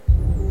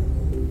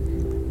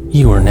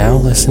You are now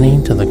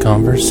listening to the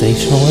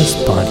Conversationalist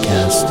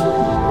Podcast.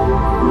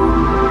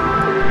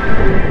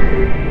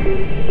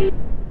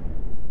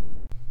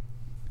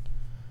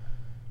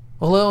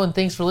 Hello, and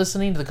thanks for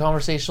listening to the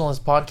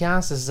Conversationalist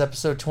Podcast. This is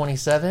episode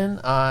 27.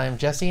 I'm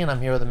Jesse, and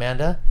I'm here with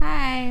Amanda.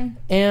 Hi.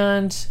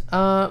 And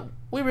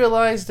we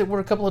realized that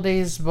we're a couple of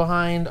days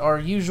behind our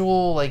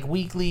usual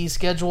weekly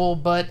schedule,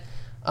 but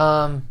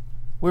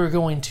we're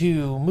going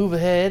to move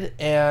ahead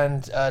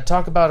and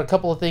talk about a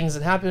couple of things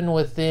that happened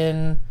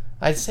within,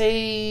 I'd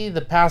say,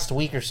 the past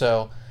week or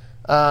so.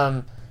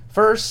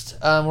 First,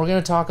 we're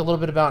going to talk a little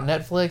bit about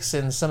Netflix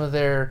and some of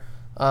their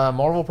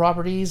Marvel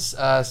properties.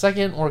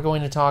 Second, we're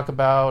going to talk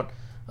about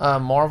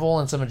Marvel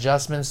and some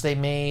adjustments they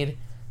made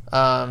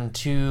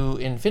to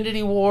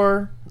Infinity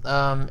War.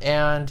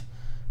 And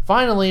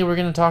finally, we're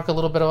going to talk a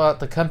little bit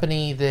about the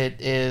company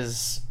that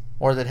is,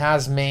 or that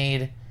has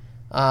made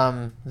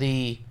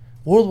the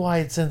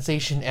worldwide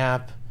sensation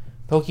app,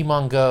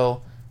 Pokemon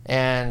Go,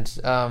 and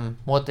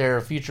what their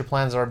future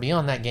plans are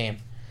beyond that game.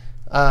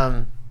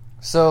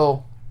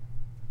 So,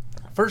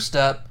 first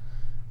up,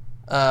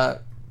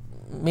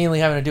 mainly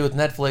having to do with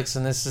Netflix,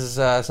 and this is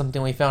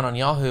something we found on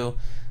Yahoo,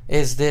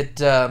 is that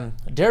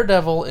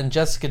Daredevil and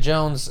Jessica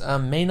Jones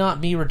may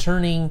not be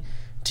returning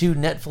to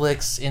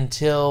Netflix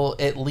until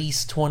at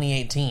least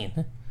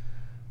 2018,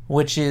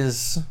 which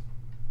is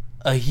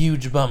a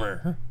huge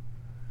bummer.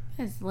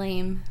 That's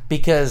lame.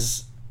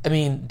 Because,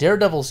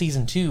 Daredevil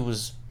Season 2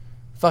 was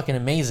fucking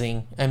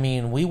amazing.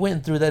 We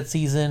went through that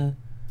season,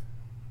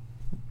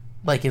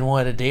 in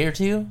a day or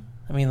two?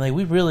 We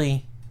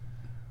really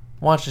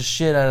watched the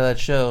shit out of that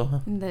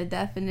show. The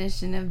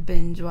definition of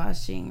binge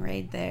watching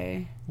right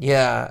there.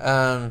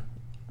 Yeah,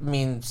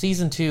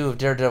 Season 2 of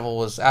Daredevil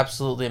was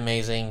absolutely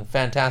amazing.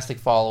 Fantastic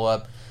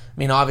follow-up.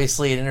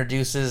 Obviously it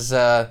introduces,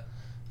 the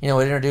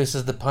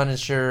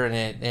Punisher, and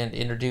it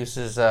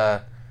introduces,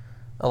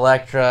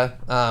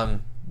 Elektra.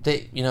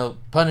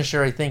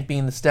 Punisher, I think,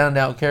 being the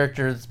standout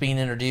character that's being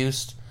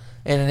introduced.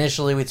 And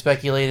initially we'd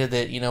speculated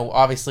that,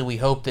 obviously we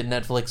hoped that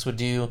Netflix would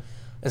do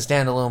a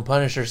standalone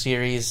Punisher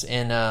series.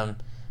 And,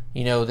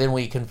 then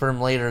we confirmed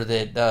later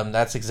that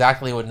that's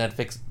exactly what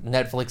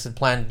Netflix had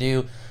planned to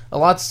do a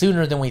lot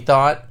sooner than we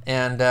thought.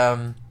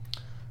 And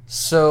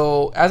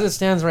so as it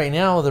stands right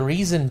now, the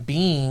reason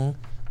being,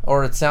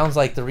 or it sounds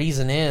like the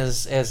reason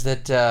is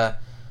that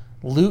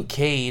Luke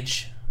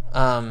Cage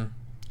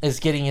is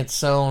getting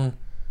its own.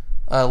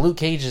 Luke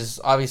Cage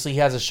he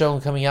has a show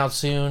coming out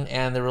soon,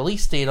 and the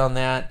release date on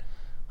that,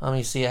 let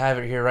me see, I have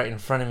it here right in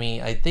front of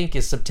me, I think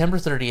is September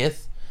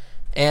 30th.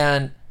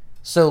 And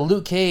so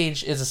Luke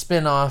Cage is a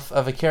spin-off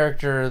of a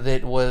character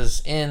that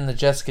was in the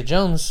Jessica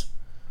Jones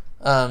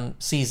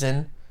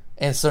season.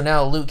 And so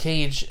now Luke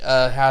Cage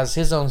has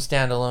his own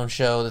standalone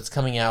show that's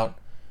coming out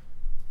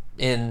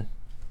in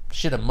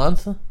a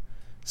month.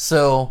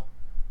 So,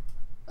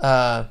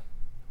 so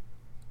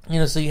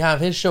you have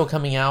his show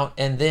coming out,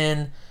 and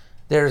then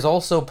there's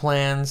also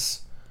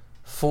plans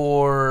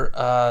for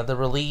the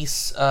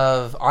release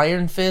of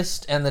Iron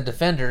Fist and the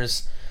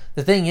Defenders.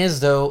 The thing is,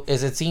 though, it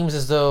seems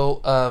as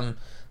though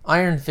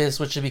Iron Fist,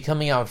 which should be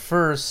coming out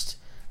first,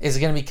 is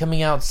going to be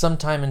coming out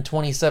sometime in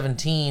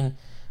 2017,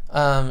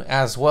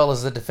 as well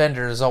as the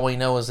Defenders. All we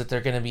know is that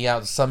they're going to be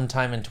out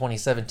sometime in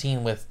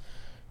 2017 with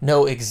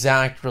no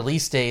exact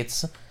release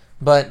dates.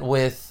 But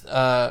with,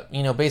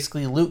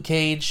 basically Luke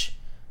Cage,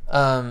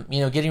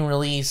 getting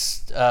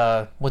released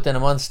within a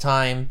month's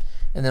time,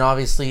 and then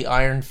obviously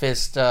Iron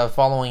Fist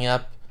following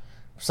up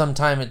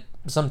sometime in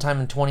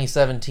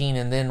 2017,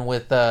 and then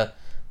with the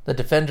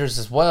Defenders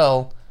as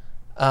well.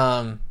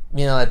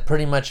 That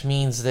pretty much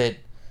means that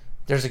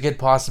there's a good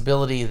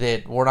possibility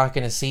that we're not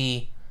going to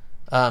see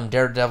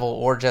Daredevil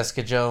or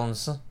Jessica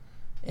Jones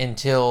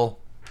until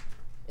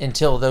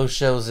those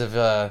shows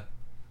have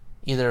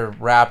either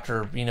wrapped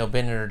or been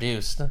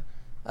introduced.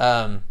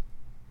 Why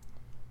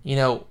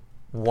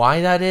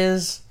that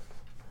is,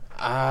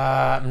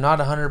 I'm not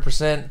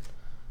 100%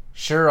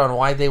 sure on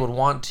why they would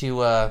want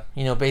to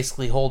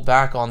basically hold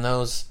back on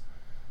those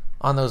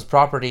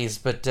properties,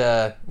 but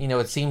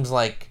it seems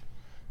like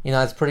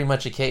that's pretty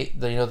much the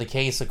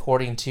case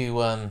according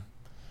to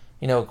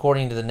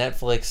the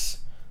Netflix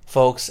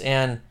folks.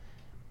 And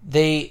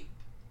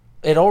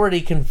it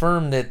already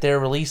confirmed that they're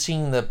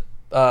releasing the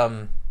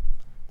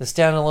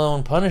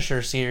standalone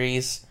Punisher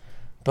series,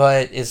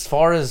 but as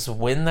far as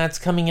when that's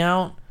coming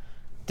out,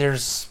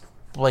 there's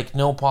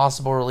no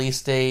possible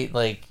release date.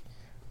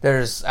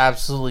 There's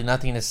absolutely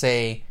nothing to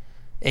say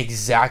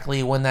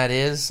exactly when that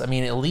is. At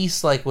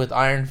least with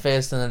Iron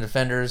Fist and the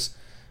Defenders,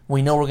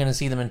 we know we're going to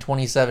see them in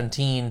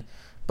 2017,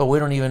 but we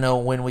don't even know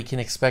when we can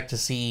expect to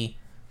see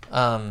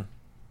the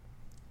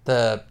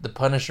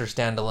Punisher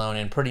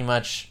standalone, and pretty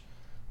much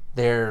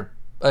they're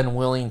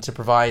unwilling to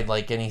provide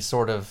any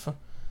sort of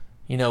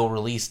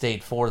release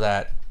date for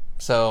that.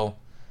 So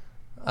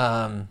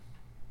I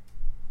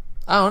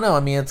don't know.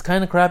 It's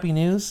kind of crappy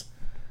news,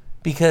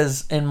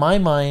 because in my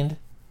mind,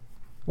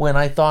 when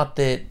I thought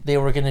that they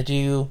were going to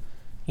do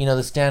the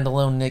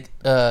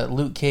standalone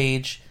Luke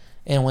Cage,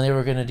 and when they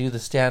were going to do the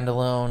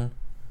standalone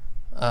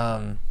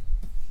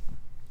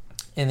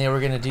and they were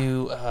going to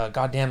do,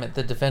 God damn it,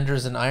 the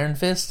Defenders and Iron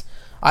Fist.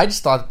 I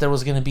just thought that there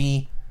was going to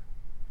be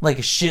like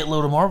a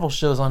shitload of Marvel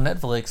shows on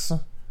Netflix.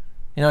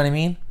 You know what I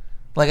mean?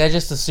 Like, I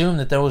just assumed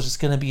that there was just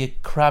going to be a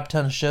crap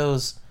ton of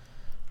shows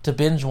to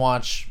binge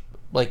watch,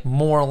 like,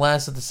 more or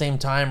less at the same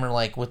time or,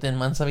 like, within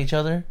months of each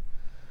other.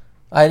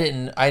 I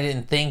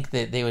didn't think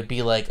that they would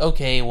be like,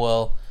 okay,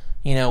 well,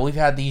 you know, we've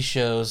had these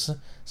shows,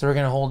 so we're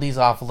going to hold these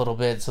off a little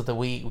bit so that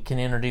we can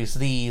introduce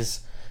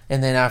these,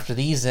 and then after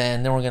these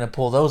end, then we're going to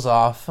pull those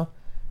off,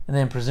 and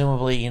then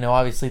presumably, you know,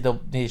 obviously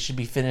they should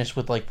be finished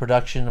with, like,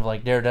 production of,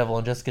 like, Daredevil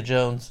and Jessica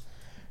Jones,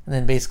 and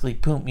then basically,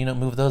 boom, you know,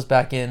 move those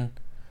back in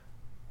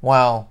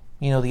while,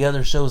 you know, the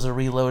other shows are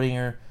reloading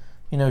or,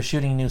 you know,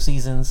 shooting new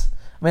seasons.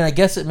 I mean, I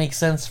guess it makes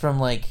sense from,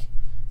 like,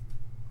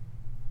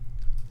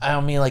 I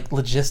don't mean, like,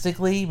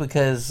 logistically,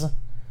 because,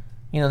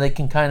 you know, they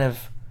can kind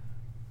of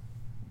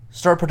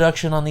start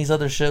production on these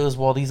other shows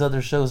while these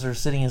other shows are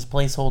sitting as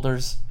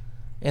placeholders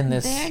in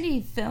this. They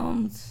already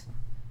filmed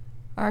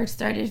or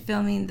started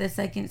filming the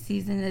second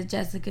season of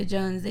Jessica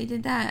Jones. They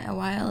did that a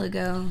while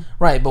ago.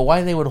 Right, but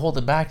why they would hold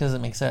it back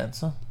doesn't make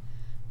sense.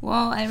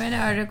 Well, I read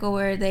an article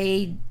where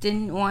they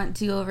didn't want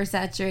to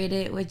oversaturate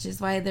it, which is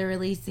why they're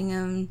releasing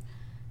them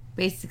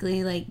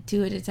basically like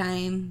 2 at a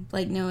time,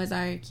 like Noah's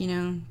Ark, you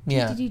know.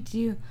 Yeah.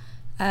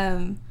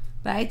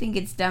 But I think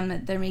it's dumb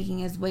that they're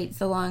making us wait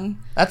so long.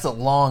 That's a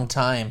long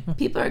time.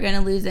 People are going to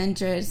lose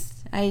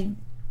interest. I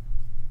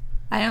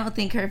don't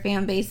think her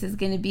fan base is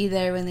going to be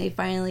there when they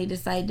finally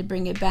decide to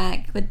bring it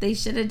back. What they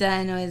should have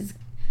done was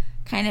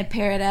kind of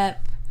pair it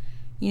up,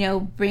 you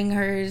know, bring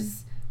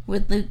hers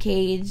with Luke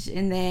Cage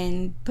and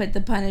then put the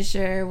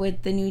Punisher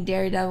with the new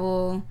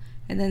Daredevil,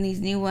 and then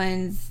these new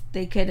ones,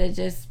 they could have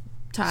just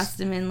tossed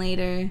them in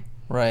later.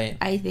 Right.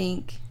 I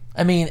think.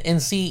 I mean, and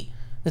see,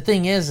 the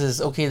thing is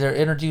okay, they're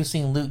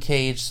introducing Luke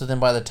Cage, so then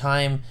by the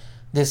time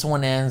this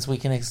one ends, we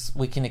can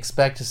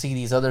expect to see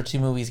these other 2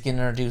 movies get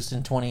introduced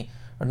in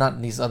or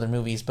not these other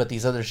movies, but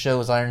these other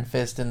shows, Iron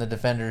Fist and the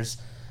Defenders,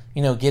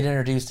 you know, get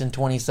introduced in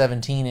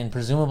 2017, and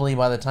presumably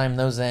by the time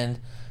those end,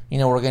 you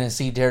know, we're going to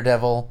see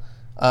Daredevil,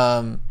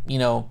 you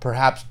know,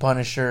 perhaps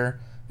Punisher,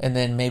 and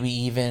then maybe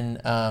even,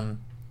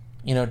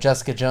 you know,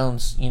 Jessica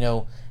Jones, you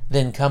know,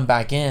 then come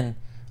back in.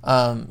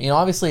 You know,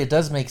 obviously it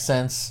does make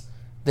sense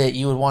that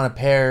you would want to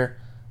pair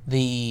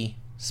the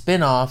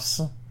spin-offs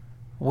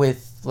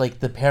with, like,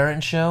 the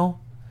parent show.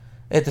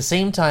 At the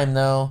same time,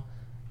 though,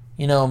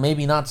 you know,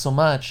 maybe not so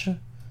much.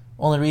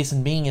 Only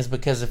reason being is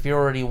because if you're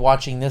already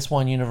watching this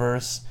one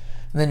universe,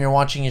 and then you're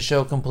watching a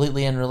show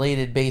completely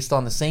unrelated based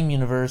on the same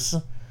universe,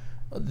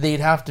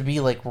 they'd have to be,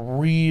 like,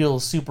 real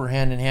super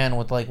hand-in-hand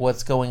with, like,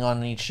 what's going on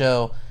in each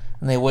show,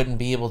 and they wouldn't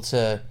be able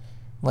to,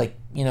 like,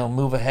 you know,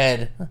 move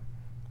ahead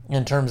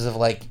in terms of,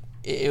 like,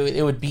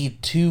 it would be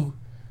too,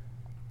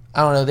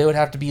 I don't know, they would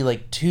have to be,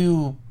 like,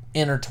 too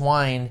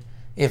intertwined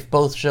if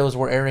both shows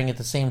were airing at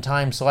the same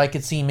time. So I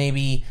could see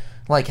maybe,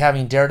 like,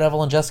 having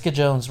Daredevil and Jessica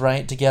Jones,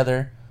 right,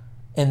 together,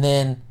 and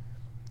then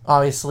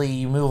obviously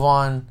you move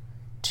on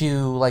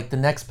to, like, the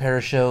next pair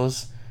of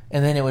shows,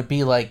 and then it would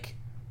be, like,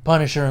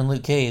 Punisher and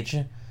Luke Cage,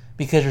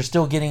 because you're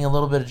still getting a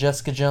little bit of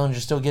Jessica Jones,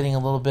 you're still getting a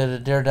little bit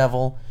of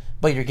Daredevil,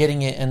 but you're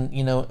getting it, and,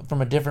 you know,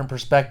 from a different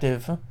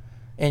perspective,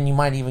 and you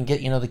might even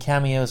get, you know, the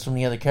cameos from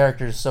the other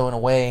characters. So in a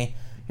way,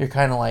 you're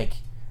kind of like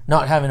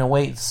not having to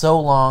wait so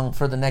long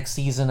for the next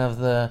season of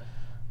the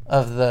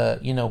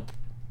you know,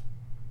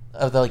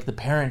 of the, like, the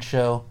parent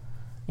show,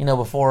 you know,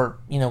 before,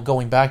 you know,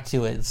 going back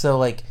to it. So,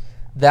 like,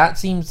 that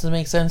seems to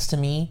make sense to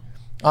me.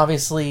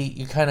 Obviously,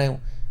 you kind of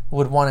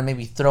would want to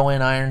maybe throw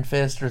in Iron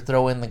Fist or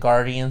throw in the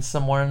Guardians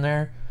somewhere in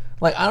there.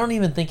 Like, I don't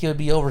even think it would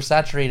be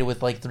oversaturated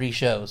with, like, 3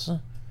 shows.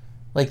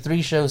 Like,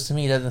 3 shows to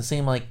me doesn't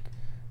seem like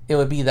it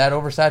would be that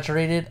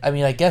oversaturated. I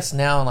mean, I guess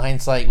now in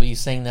hindsight, with you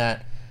saying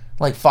that,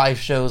 like, 5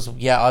 shows,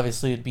 yeah,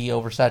 obviously it would be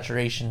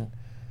oversaturation.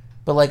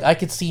 But, like, I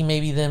could see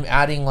maybe them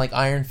adding, like,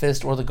 Iron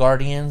Fist or the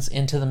Guardians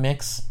into the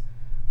mix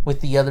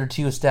with the other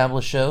 2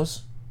 established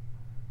shows.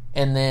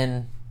 And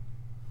then,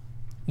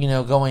 you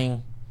know,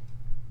 going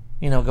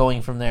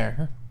from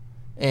there.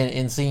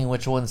 And seeing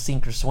which ones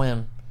sink or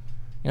swim.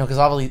 You know,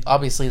 because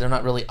obviously they're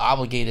not really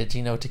obligated to,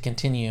 you know, to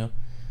continue,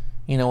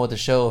 you know, with the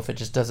show if it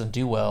just doesn't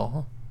do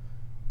well.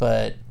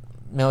 But,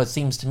 you know, it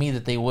seems to me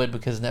that they would,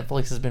 because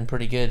Netflix has been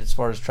pretty good as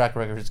far as track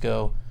records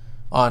go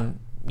on,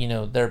 you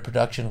know, their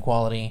production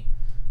quality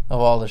of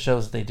all the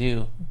shows that they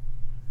do.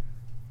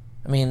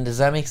 I mean, does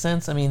that make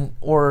sense? I mean,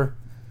 or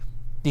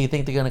do you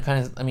think they're going to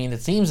kind of, I mean,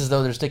 it seems as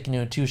though they're sticking to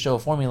a 2-show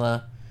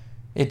formula.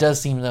 It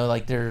does seem, though,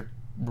 like they're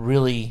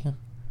really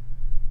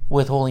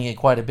withholding it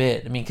quite a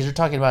bit. I mean, because you're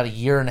talking about a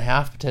year and a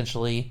half,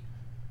 potentially,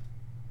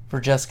 for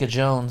Jessica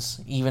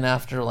Jones, even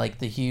after, like,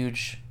 the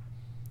huge,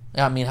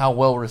 I mean, how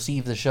well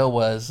received the show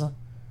was.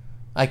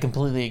 I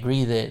completely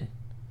agree that,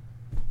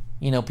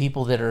 you know,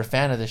 people that are a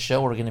fan of the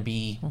show are going to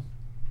be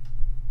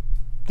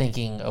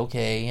thinking,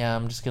 okay, yeah,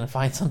 I'm just going to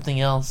find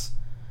something else.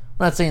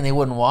 I'm not saying they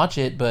wouldn't watch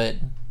it, but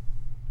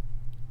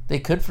they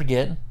could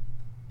forget.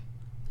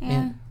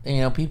 Yeah. And,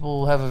 you know,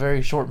 people have a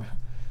very short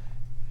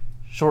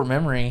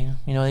memory.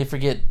 You know, they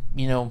forget,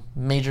 you know,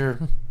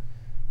 major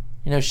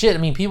Shit, I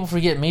mean, people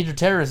forget major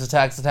terrorist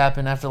attacks that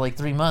happened after like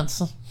 3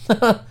 months.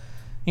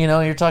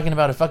 You're talking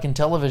about a fucking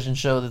television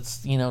show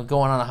that's, going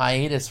on a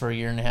hiatus for a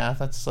year and a half.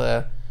 That's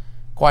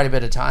quite a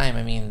bit of time.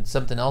 I mean,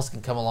 something else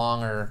can come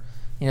along, or,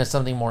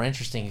 something more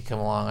interesting can come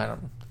along.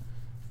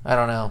 I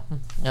don't know.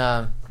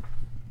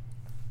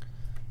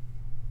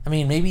 I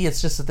mean, maybe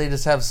it's just that they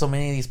just have so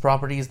many of these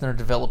properties and they're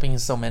developing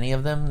so many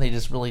of them, they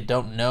just really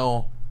don't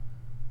know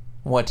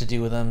what to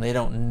do with them. They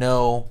don't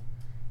know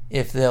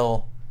if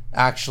they'll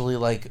actually,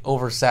 like,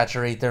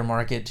 oversaturate their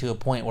market to a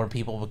point where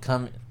people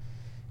become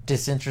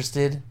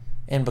disinterested,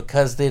 and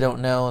because they don't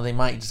know, they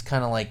might just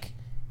kind of, like,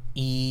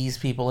 ease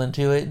people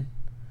into it,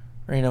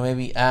 or,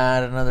 maybe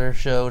add another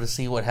show to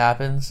see what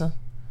happens.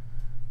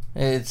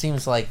 It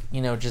seems like,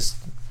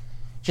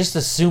 just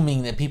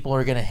assuming that people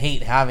are going to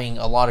hate having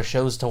a lot of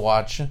shows to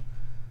watch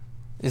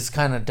is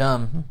kind of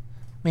dumb.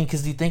 I mean,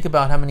 because you think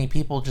about how many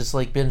people just,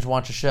 like, binge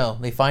watch a show.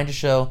 They find a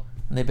show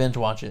and they binge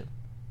watch it.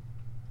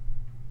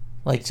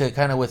 Like, to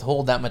kind of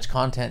withhold that much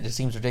content just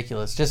seems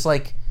ridiculous. Just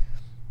like,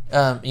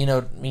 trying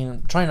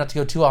not to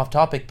go too off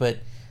topic, but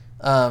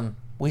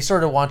we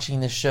started watching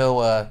this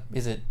show,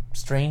 is it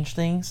Strange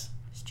Things?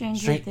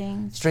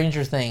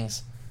 Stranger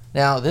Things.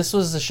 Now, this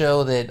was the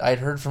show that I'd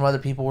heard from other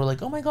people were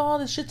like, oh my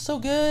god, this shit's so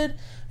good.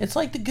 It's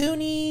like the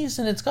Goonies,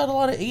 and it's got a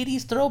lot of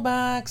 80s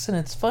throwbacks, and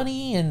it's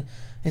funny, and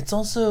it's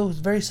also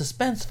very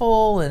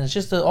suspenseful, and it's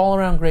just an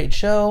all-around great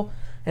show.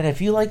 And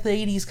if you like the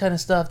 80s kind of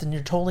stuff, then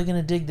you're totally going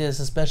to dig this,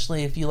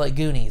 especially if you like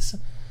Goonies.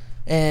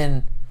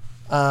 And,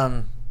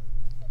 Amanda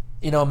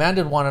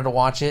wanted to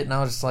watch it, and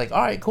I was just like,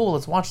 all right, cool,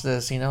 let's watch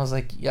this. I was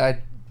like, yeah,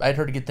 I'd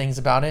heard good things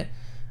about it.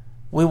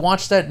 We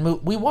watched that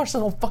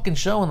whole fucking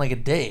show in like a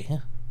day,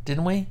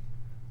 didn't we?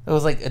 It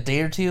was like a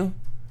day or two?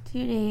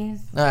 2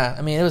 days.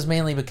 I mean, it was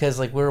mainly because,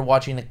 like, we were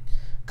watching a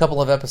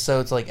couple of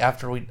episodes, like,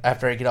 after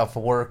I get off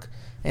of work.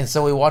 And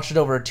so we watched it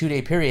over a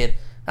 2-day period.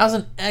 That was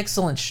an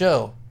excellent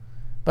show.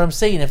 But I'm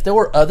saying, if there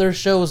were other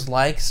shows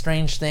like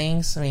Strange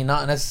Things, I mean,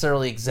 not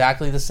necessarily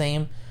exactly the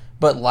same,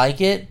 but like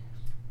it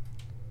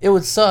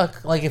would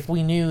suck, like, if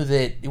we knew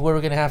that we were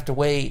going to have to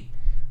wait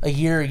a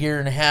year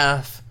and a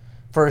half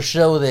for a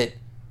show that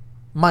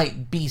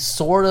might be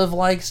sort of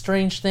like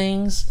Stranger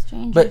Things,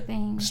 but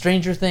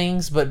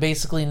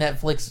basically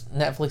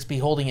Netflix be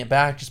holding it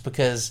back just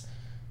because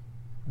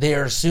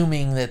they're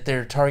assuming that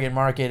their target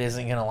market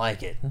isn't going to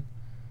like it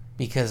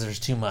because there's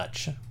too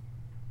much.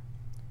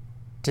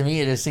 To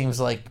me, it just seems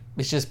like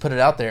it's just put it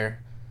out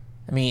there.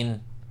 I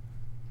mean,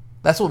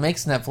 that's what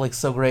makes Netflix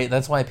so great.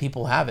 That's why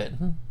people have it.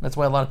 That's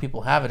why a lot of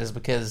people have it, is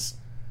because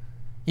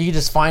you can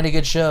just find a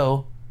good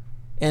show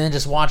and then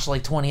just watch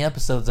like 20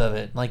 episodes of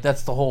it. Like,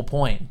 that's the whole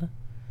point.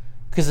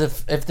 Because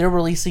if they're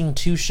releasing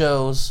 2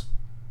 shows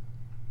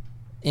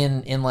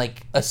in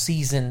like a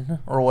season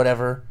or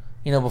whatever,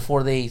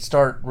 before they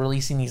start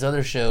releasing these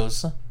other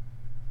shows,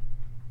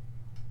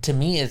 to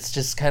me it's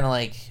just kind of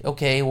like,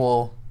 okay,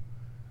 well,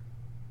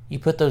 you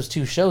put those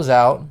 2 shows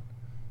out,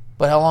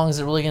 but how long is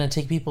it really going to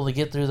take people to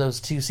get through those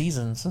 2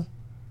 seasons?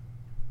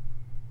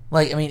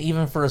 Like, I mean,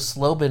 even for a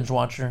slow binge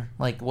watcher,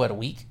 like, what, a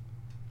week?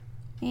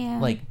 Yeah.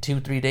 Like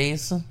 2-3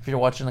 days if you're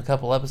watching a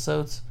couple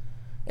episodes?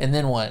 And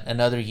then what,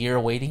 another year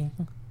waiting?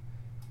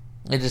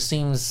 It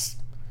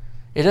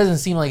doesn't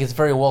seem like it's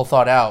very well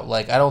thought out.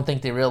 Like, I don't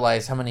think they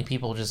realize how many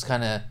people just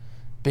kind of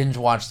binge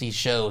watch these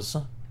shows.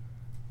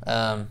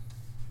 I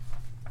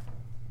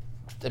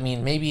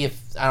mean, maybe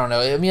I don't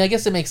know. I mean, I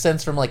guess it makes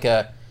sense from like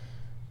a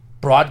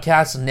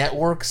broadcast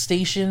network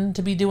station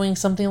to be doing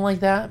something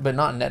like that, but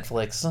not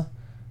Netflix.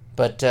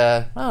 But,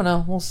 I don't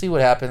know. We'll see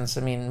what happens.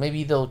 I mean,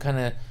 maybe they'll kind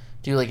of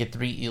do like at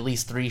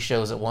least 3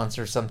 shows at once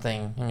or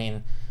something. I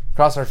mean,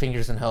 cross our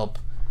fingers and hope.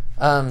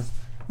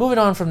 Moving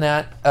on from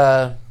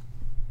that,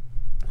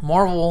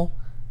 Marvel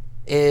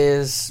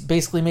is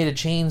basically made a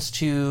change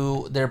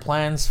to their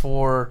plans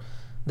for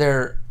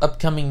their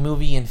upcoming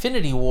movie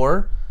Infinity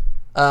War,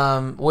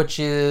 which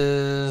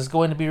is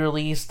going to be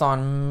released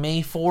on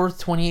May 4th,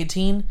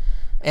 2018.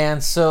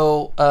 And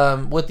so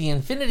with the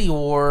Infinity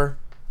War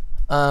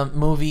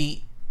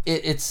movie,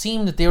 it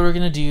seemed that they were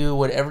going to do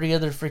what every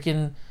other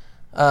freaking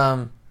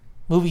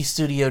movie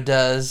studio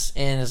does,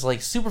 and is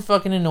like super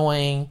fucking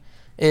annoying,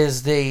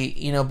 is they,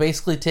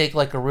 basically take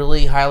like a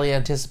really highly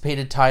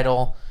anticipated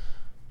title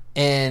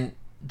and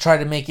try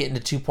to make it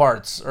into 2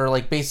 parts. Or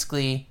like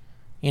basically,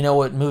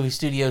 what movie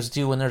studios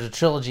do when there's a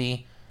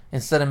trilogy,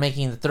 instead of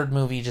making the 3rd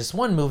movie just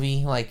 1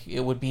 movie, like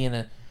it would be in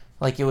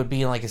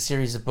a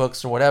series of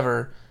books or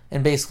whatever,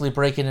 and basically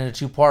break it into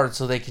 2 parts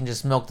so they can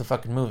just milk the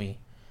fucking movie.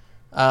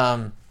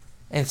 And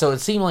so it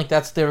seemed like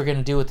that's what they were going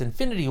to do with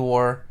Infinity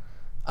War.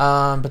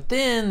 But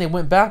then they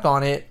went back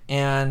on it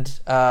and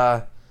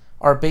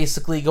are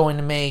basically going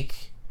to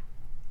make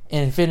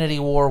Infinity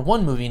War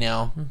 1 movie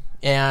now.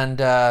 And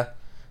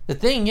the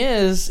thing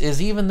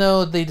is even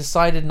though they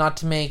decided not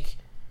to make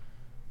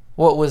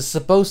what was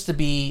supposed to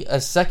be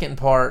a second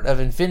part of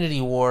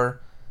Infinity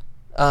War,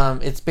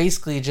 it's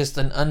basically just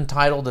an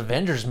untitled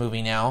Avengers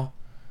movie now.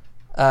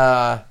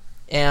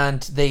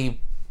 And they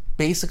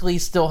basically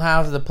still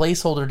have the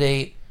placeholder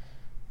date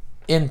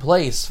in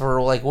place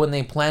for like when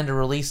they plan to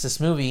release this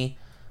movie.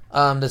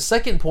 The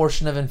second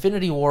portion of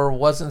Infinity War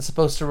wasn't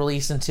supposed to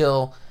release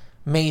until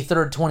May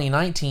 3rd,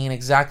 2019,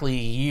 exactly a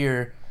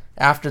year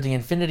after the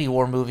Infinity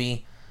War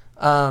movie.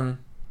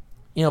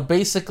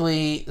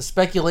 Basically,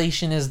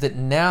 speculation is that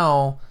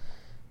now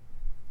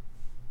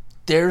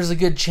there's a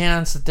good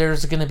chance that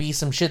there's going to be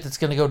some shit that's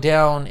going to go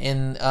down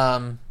in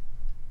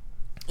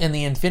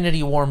the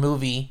Infinity War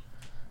movie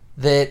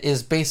that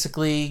is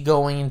basically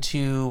going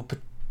to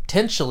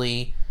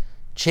potentially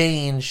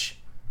change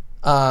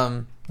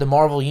the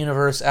Marvel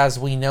Universe as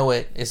we know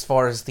it, as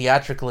far as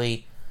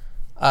theatrically.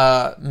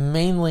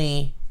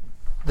 Mainly,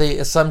 the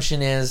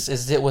assumption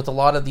is that with a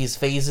lot of these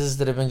phases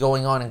that have been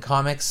going on in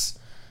comics,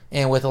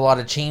 and with a lot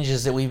of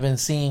changes that we've been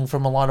seeing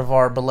from a lot of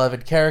our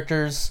beloved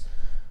characters,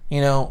 a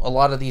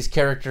lot of these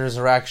characters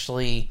are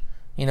actually,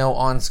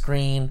 on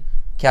screen.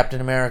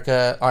 Captain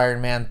America,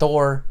 Iron Man,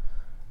 Thor.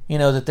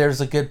 That there's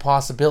a good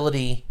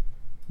possibility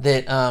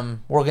that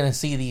we're going to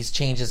see these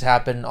changes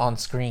happen on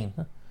screen.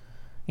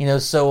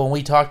 So when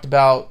we talked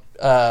about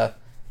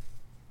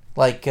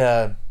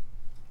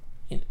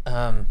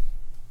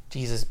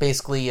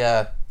basically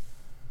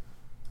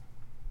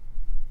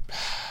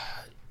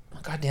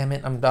God damn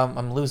it,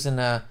 I'm losing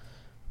my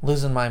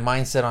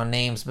mindset on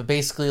names, but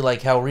basically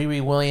like how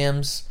Riri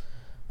Williams,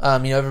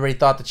 everybody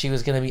thought that she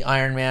was going to be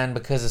Iron Man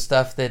because of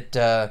stuff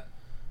that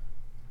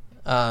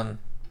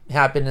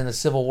happened in the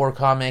Civil War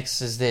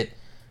comics, is that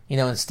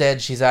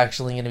instead she's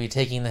actually going to be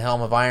taking the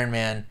helm of Iron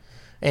Man.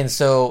 And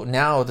so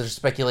now there's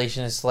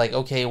speculation. It's like,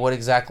 okay, what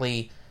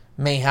exactly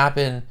may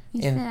happen?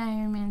 You said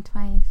Iron Man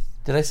twice.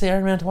 Did I say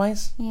Iron Man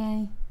twice?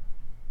 Yeah.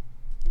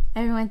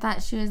 Everyone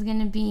thought she was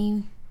gonna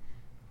be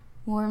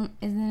War.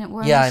 Isn't it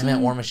War Machine? Yeah, I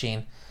meant War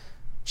Machine.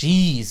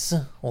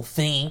 Jeez. Well,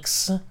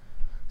 thanks.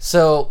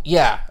 So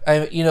yeah,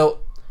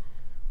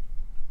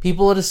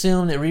 people had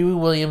assumed that Riri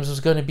Williams was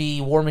going to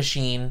be War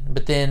Machine,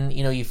 but then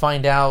you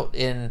find out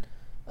in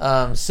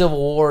Civil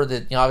War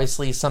that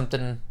obviously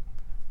something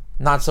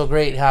not so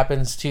great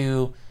happens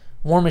to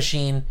War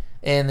Machine,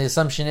 and the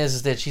assumption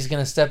is that she's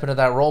going to step into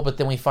that role, but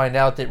then we find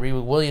out that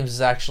Riri Williams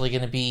is actually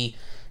going to be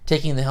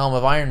taking the helm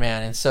of Iron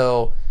Man. And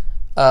so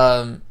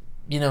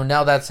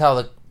now that's how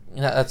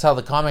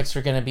the comics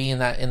are going to be in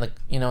the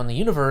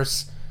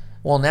universe.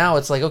 Well, now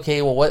it's like,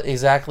 okay, well, what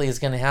exactly is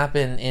going to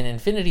happen in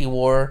Infinity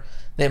War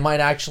that might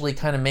actually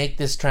kind of make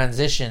this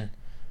transition?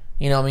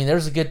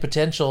 There's a good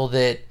potential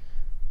that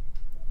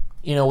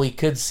we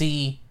could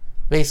see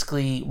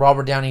basically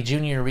Robert Downey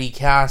Jr.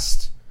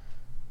 recast,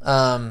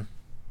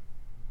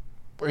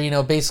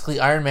 basically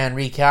Iron Man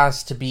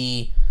recast to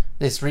be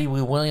this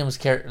Riri Williams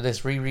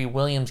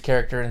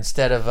character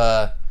instead of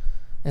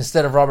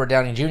Robert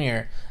Downey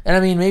Jr.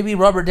 And maybe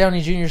Robert Downey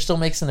Jr. still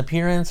makes an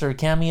appearance or a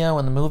cameo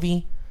in the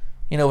movie,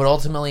 but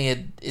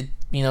ultimately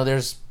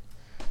there's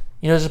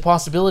a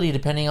possibility,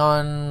 depending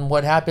on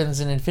what happens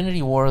in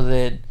Infinity War,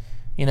 that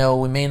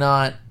we may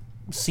not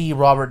see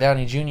Robert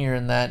Downey Jr.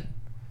 in that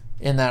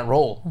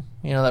role,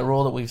 that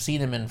role that we've seen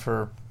him in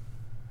for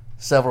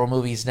several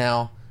movies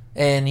now.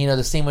 And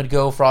the same would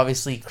go for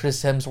obviously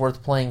Chris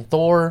Hemsworth playing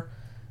Thor,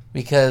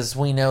 because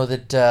we know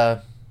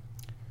that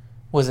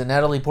was it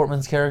Natalie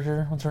Portman's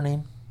character? What's her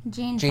name?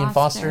 Jane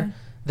Foster.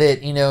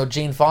 That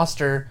Jane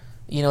Foster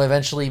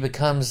eventually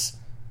becomes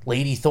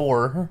Lady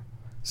Thor.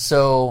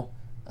 So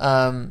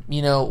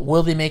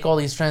will they make all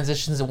these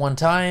transitions at one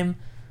time?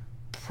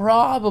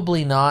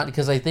 Probably not,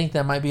 because I think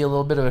that might be a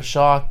little bit of a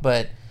shock.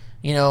 But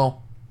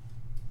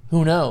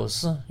who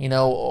knows?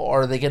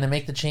 Are they going to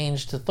make the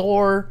change to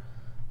Thor?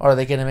 Are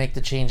they going to make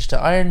the change to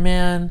Iron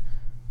Man?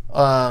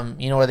 Are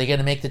they going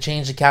to make the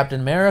change to Captain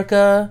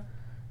America?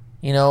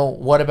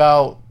 What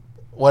about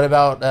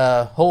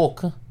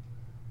Hulk?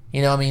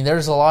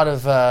 There's a lot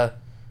of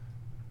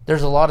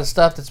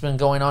stuff that's been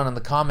going on in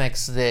the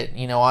comics that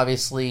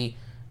obviously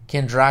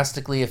can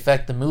drastically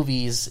affect the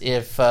movies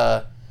if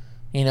some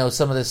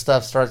of this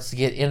stuff starts to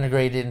get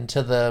integrated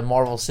into the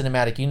Marvel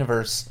Cinematic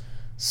Universe.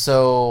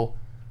 So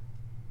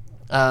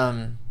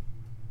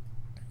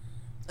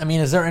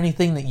is there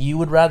anything that you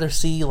would rather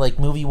see, like,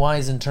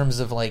 movie-wise, in terms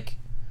of, like,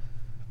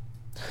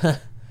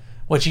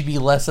 what you'd be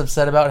less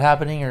upset about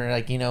happening,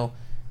 or,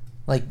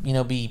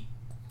 be...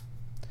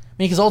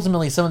 because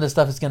ultimately some of this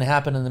stuff is going to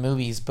happen in the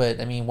movies, but,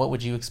 what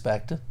would you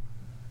expect?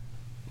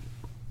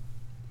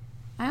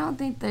 I don't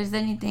think there's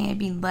anything I'd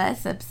be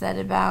less upset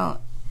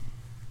about.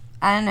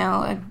 I don't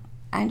know.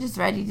 I'm just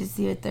ready to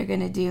see what they're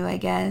going to do, I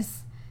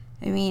guess.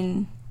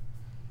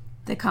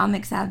 The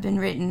comics have been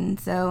written,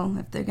 so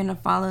if they're going to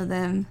follow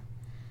them,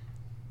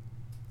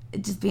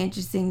 it'd just be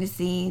interesting to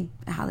see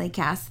how they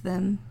cast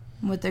them,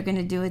 what they're going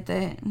to do with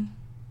it.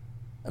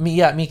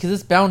 Because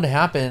it's bound to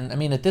happen.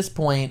 At this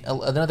point,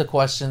 another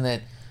question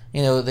that,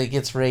 that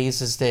gets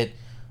raised is that,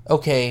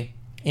 okay,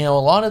 a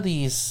lot of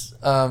these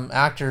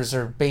actors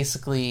are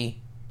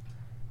basically,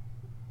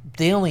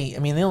 they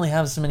only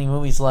have so many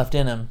movies left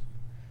in them.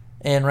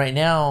 And right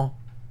now,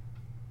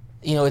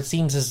 it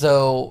seems as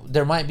though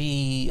there might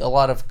be a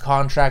lot of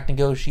contract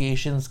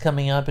negotiations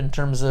coming up in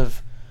terms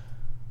of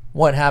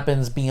what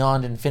happens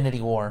beyond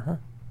Infinity War.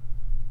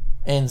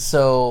 And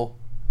so,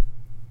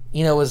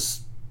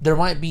 there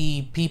might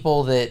be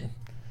people that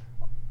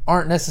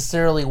aren't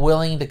necessarily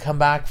willing to come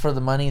back for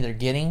the money they're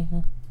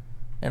getting,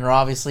 and are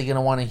obviously going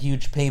to want a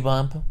huge pay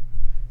bump,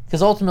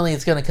 because ultimately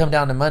it's going to come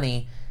down to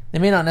money. They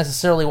may not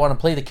necessarily want to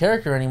play the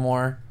character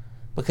anymore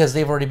because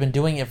they've already been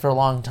doing it for a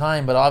long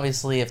time, but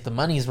obviously if the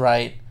money's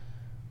right,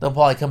 they'll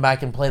probably come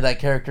back and play that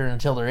character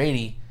until they're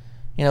 80.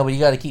 But you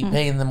got to keep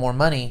paying them more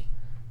money,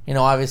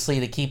 obviously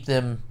to keep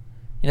them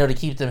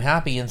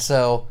happy. And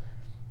so,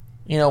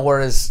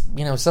 whereas,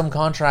 some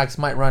contracts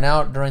might run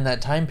out during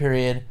that time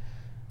period,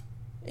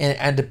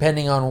 and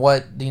depending on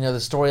what, the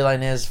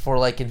storyline is for,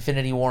 like,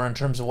 Infinity War in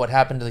terms of what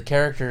happened to the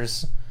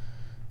characters,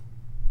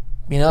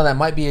 that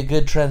might be a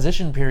good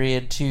transition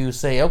period to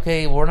say,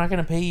 okay, we're not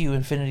going to pay you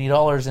Infinity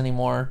Dollars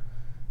anymore,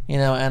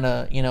 and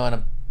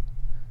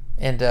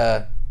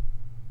a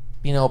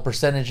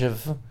percentage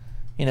of,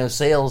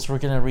 sales. We're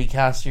going to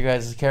recast your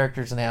guys'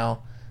 characters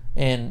now,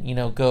 and,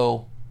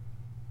 go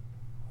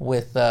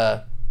with,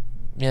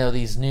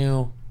 these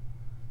new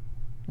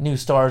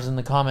stars in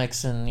the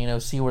comics,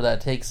 and, see where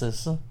that takes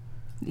us.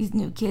 These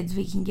new kids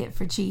we can get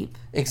for cheap.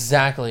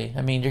 Exactly.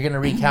 I mean, you're going to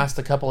recast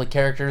a couple of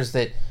characters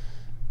that,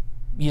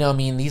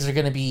 these are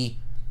going to be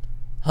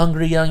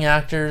hungry young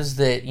actors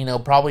that,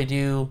 probably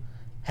do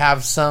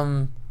have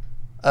some,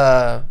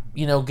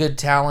 good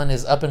talent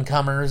as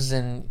up-and-comers,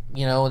 and,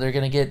 they're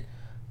going to get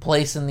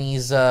placed in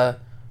these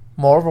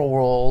Marvel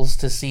roles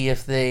to see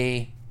if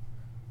they,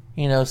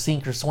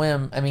 sink or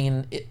swim. I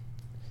mean,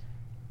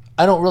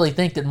 I don't really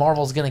think that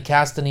Marvel's going to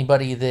cast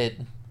anybody that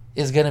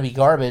is going to be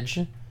garbage,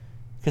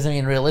 because,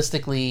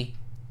 realistically,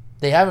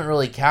 they haven't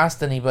really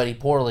cast anybody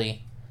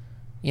poorly,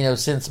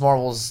 since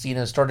Marvel's,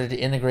 started to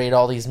integrate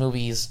all these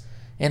movies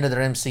into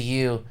their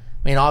MCU.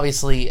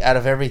 Obviously, out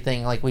of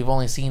everything, like, we've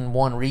only seen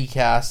one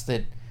recast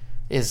that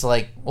is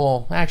like,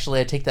 well,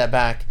 actually, I take that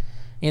back.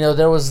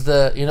 There was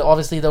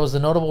obviously there was the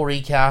notable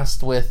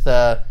recast with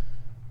the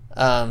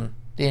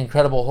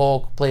Incredible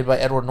Hulk, played by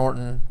Edward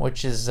Norton,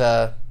 which is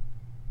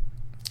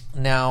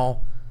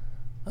now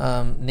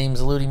name's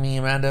eluding me,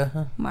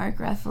 Amanda. Mark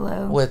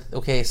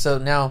Ruffalo.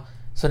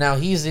 So now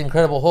he's the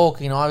Incredible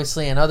Hulk.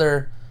 Obviously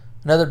another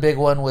big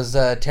one was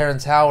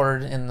Terrence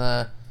Howard in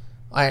the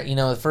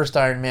first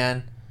Iron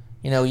Man.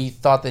 You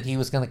thought that he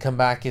was going to come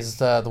back as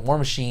the War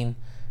Machine,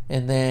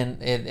 and then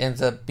it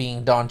ends up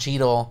being Don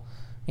Cheadle.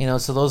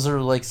 So those are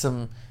like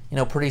some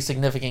pretty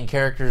significant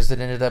characters that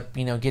ended up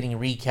getting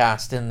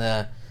recast in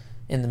the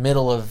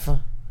middle of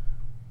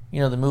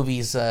the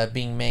movies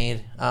being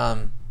made.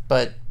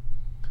 But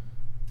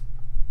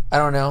I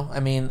don't know.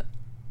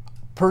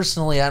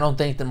 Personally, I don't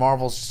think that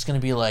Marvel's just going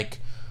to be like,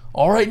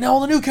 all right, now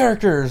all the new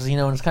characters,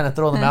 and just kind of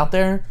throw them out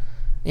there.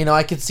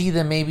 I could see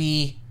them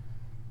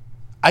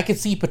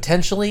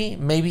potentially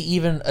maybe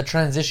even a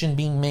transition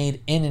being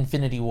made in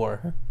Infinity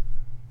War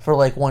for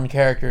like one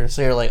character.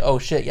 So you're like, oh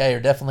shit, yeah, you're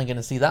definitely going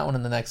to see that one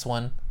in the next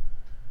one.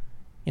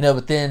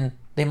 But then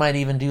they might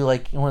even do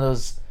like one of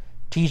those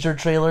teaser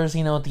trailers,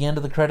 at the end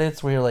of the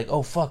credits where you're like,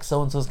 oh fuck,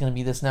 so-and-so's going to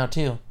be this now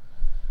too.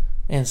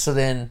 And so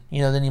then,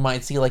 then you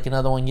might see like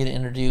another one get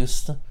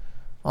introduced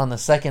on the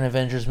second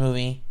Avengers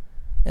movie,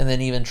 and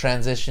then even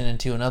transition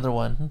into another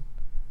one.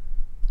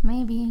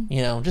 Maybe.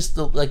 Just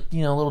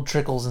little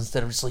trickles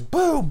instead of just like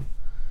boom.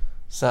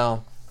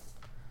 So,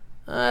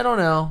 I don't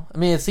know.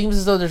 It seems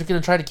as though they're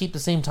going to try to keep the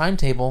same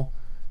timetable.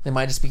 They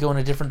might just be going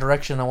a different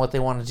direction on what they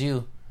want to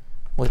do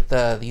with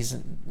these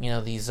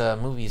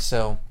movies.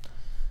 So,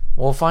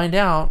 we'll find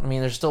out.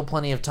 There's still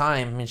plenty of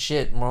time.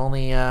 We're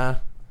only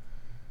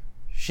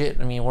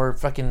we're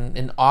fucking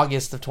in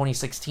August of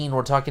 2016.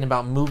 We're talking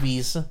about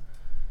movies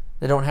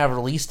that don't have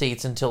release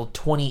dates until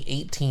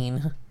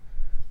 2018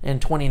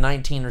 and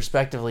 2019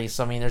 respectively.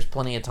 So there's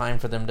plenty of time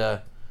for them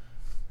to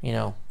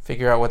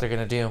figure out what they're going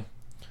to do.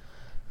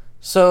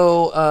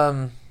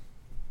 So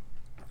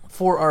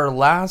for our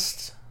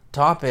last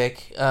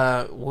topic,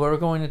 we're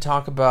going to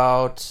talk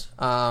about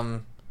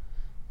and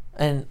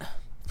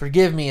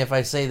forgive me if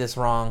I say this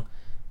wrong,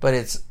 but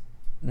it's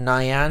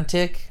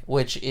Niantic,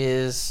 which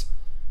is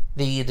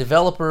the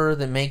developer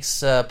that makes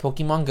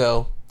Pokemon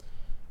Go.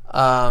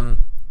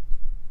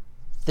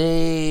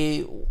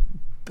 They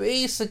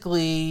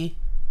basically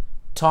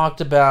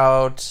talked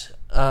about,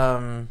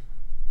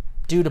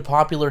 due to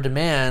popular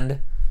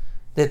demand,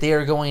 that they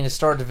are going to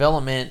start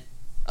development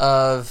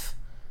of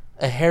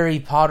a Harry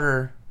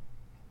Potter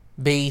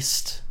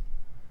based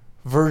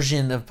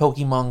version of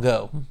Pokemon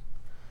Go.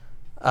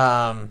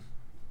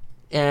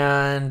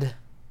 And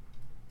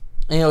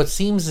it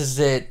seems as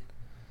that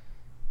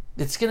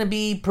it's going to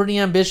be pretty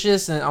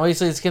ambitious, and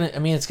obviously it's going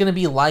to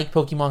be like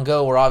Pokemon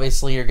Go, where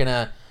obviously you're going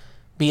to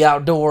be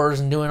outdoors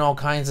and doing all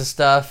kinds of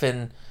stuff,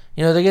 and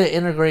they're going to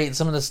integrate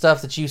some of the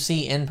stuff that you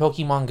see in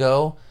Pokemon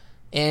Go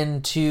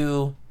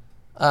into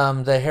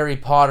their Harry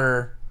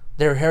Potter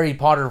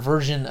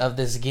version of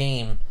this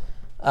game.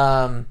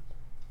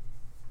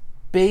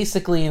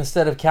 Basically,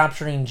 instead of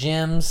capturing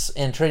gyms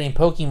and trading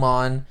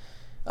Pokemon,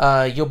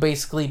 you'll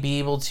basically be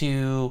able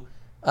to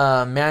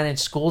manage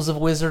schools of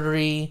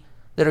wizardry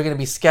that are going to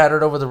be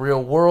scattered over the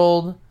real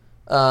world.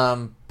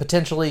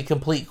 potentially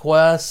complete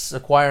quests,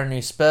 acquire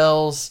new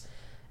spells,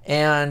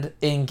 and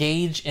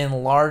engage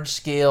in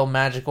large-scale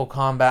magical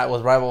combat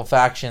with rival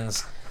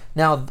factions.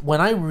 Now, when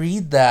I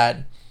read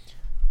that,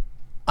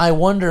 I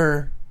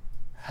wonder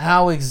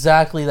how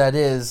exactly that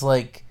is.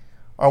 Like,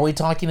 are we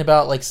talking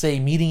about, like, say,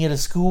 meeting at a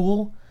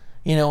school?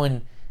 You know,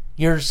 and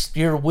your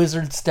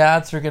wizard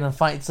stats are going to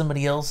fight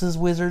somebody else's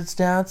wizard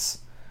stats?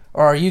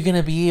 Or are you going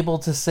to be able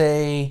to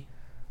say,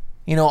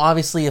 you know,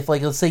 obviously, if,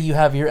 like, let's say you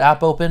have your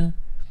app open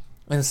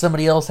and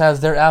somebody else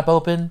has their app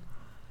open,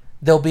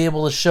 they'll be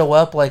able to show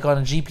up, like, on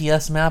a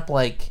GPS map,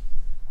 like,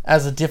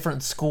 as a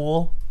different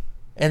school,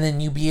 and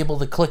then you be able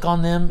to click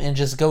on them and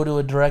just go to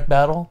a direct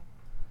battle.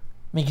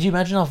 I mean, could you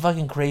imagine how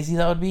fucking crazy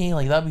that would be?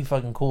 Like, that'd be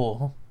fucking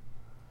cool.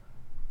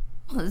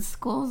 Well, the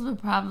schools would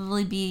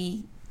probably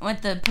be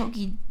what the Poke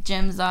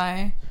Gyms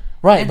are.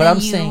 Right, but I'm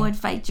saying... you would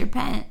fight your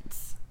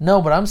pets.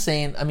 No, but I'm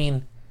saying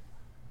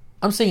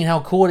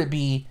how cool would it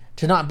be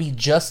to not be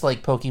just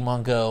like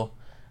Pokemon Go,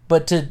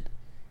 but to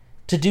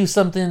do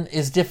something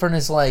as different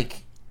as,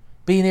 like,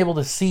 being able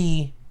to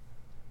see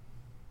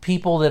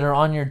people that are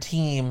on your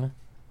team,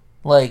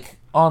 like,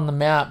 on the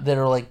map that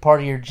are, like, part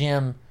of your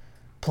gym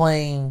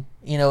playing,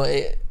 you know,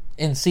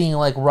 and seeing,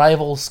 like,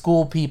 rival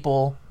school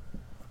people,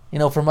 you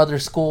know, from other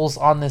schools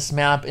on this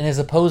map, and as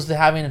opposed to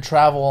having to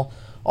travel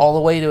all the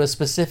way to a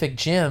specific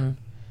gym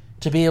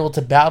to be able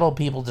to battle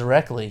people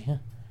directly. I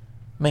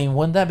mean,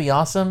 wouldn't that be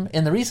awesome?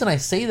 And the reason I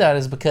say that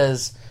is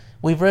because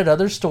we've read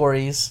other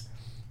stories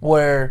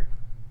where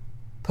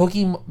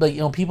people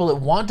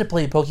that want to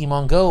play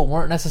Pokemon Go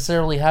weren't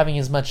necessarily having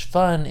as much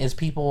fun as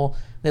people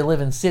that live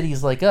in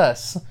cities like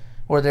us,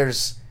 where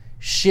there's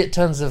shit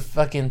tons of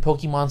fucking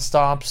Pokemon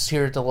stops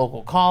here at the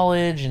local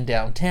college and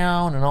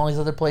downtown and all these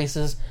other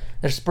places.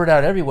 They're spread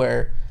out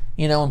everywhere,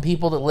 you know, and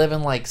people that live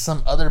in, like,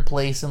 some other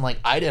place in, like,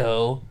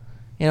 Idaho,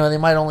 you know, they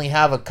might only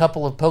have a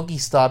couple of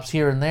Pokestops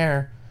here and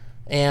there,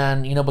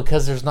 and, you know,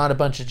 because there's not a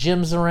bunch of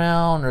gyms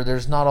around, or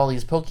there's not all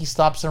these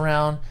Pokestops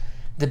around,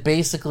 that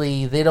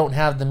basically they don't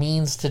have the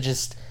means to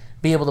just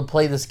be able to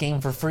play this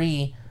game for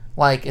free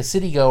like a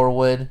citygoer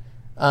would,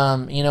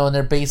 you know, and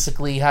they're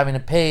basically having to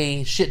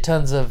pay shit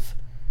tons of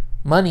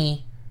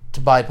money to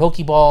buy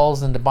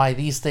Pokeballs and to buy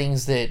these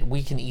things that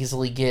we can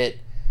easily get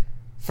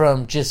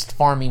from just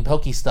farming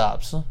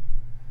Pokestops.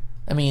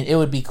 I mean, it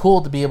would be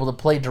cool to be able to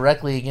play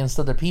directly against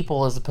other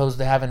people as opposed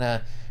to having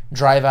to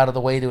drive out of the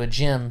way to a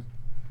gym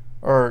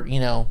or, you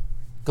know,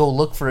 go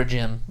look for a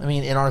gym. I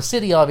mean, in our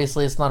city,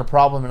 obviously, it's not a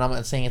problem, and I'm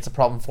not saying it's a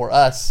problem for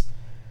us,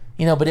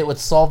 you know, but it would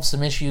solve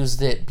some issues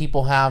that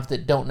people have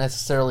that don't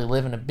necessarily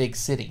live in a big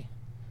city.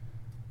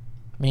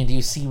 I mean, do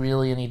you see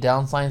really any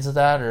downsides of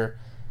that? Or,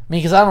 I mean,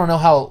 because I don't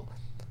know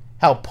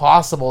how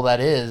possible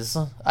that is.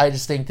 I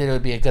just think that it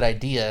would be a good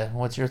idea.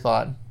 What's your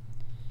thought?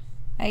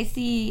 I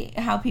see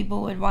how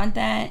people would want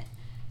that,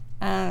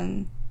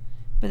 but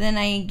then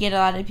I get a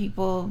lot of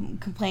people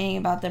complaining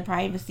about their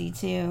privacy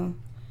too.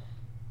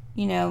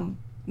 You know,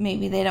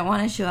 maybe they don't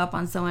want to show up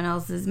on someone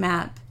else's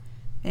map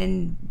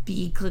and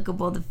be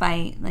clickable to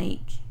fight, like.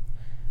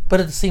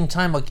 But at the same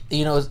time, like,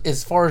 you know,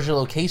 as far as your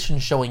location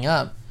showing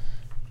up,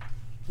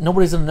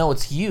 nobody's gonna know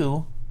it's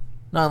you,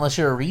 not unless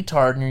you're a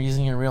retard and you're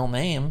using your real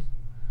name.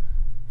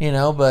 You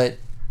know, but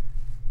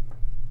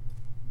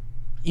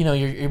you know,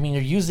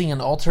 you're using an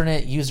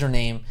alternate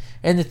username,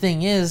 and the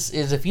thing is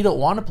if you don't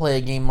want to play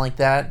a game like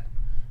that,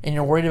 and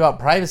you're worried about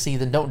privacy,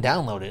 then don't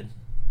download it.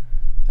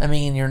 I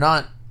mean,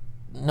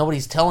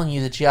 nobody's telling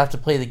you that you have to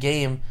play the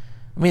game.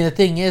 I mean, the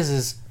thing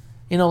is,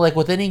 you know, like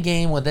with any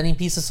game, with any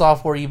piece of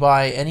software you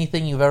buy,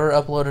 anything you've ever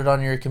uploaded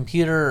on your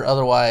computer or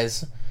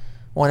otherwise,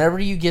 whenever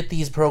you get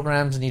these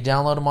programs and you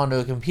download them onto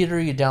a computer,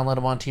 you download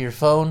them onto your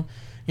phone,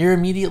 you're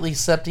immediately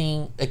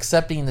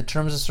accepting the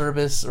terms of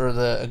service or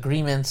the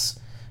agreements,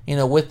 you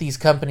know, with these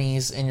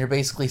companies, and you're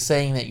basically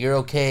saying that you're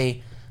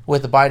okay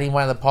with abiding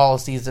by the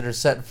policies that are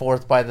set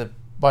forth by the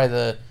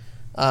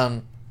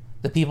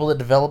people that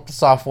develop the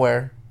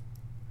software,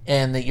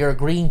 and that you're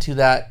agreeing to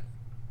that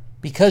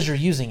because you're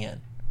using it.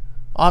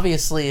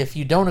 Obviously, if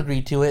you don't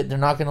agree to it, they're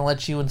not going to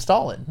let you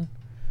install it.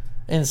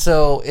 And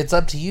so it's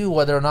up to you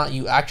whether or not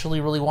you actually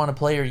really want to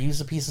play or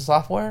use a piece of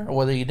software, or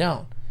whether you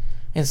don't.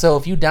 And so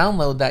if you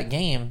download that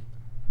game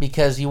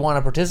because you want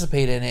to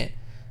participate in it,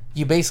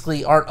 you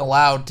basically aren't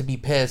allowed to be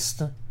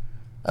pissed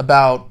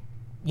about,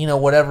 you know,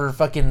 whatever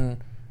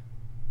fucking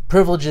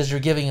privileges you're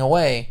giving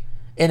away.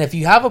 And if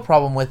you have a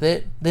problem with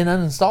it, then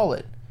uninstall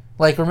it.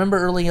 Like, remember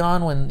early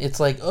on when it's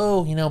like,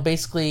 oh, you know,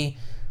 basically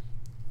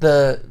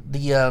the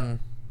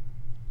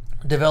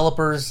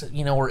developers,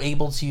 you know, were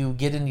able to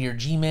get into your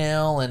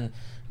Gmail and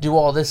do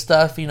all this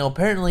stuff. You know,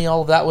 apparently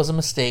all of that was a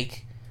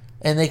mistake,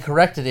 and they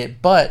corrected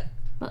it. But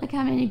look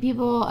how many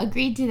people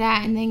agreed to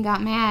that and then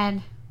got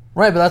mad.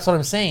 Right, but that's what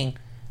I'm saying.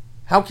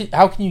 How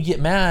can you get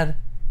mad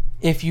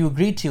if you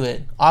agreed to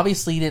it?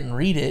 Obviously, you didn't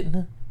read it.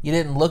 You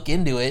didn't look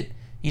into it.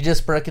 You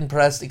just frickin'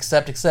 pressed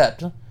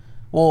accept.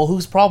 Well,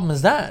 whose problem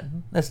is that?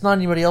 That's not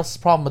anybody else's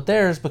problem but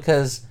theirs,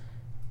 because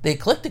they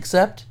clicked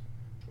accept.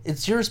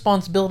 It's your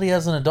responsibility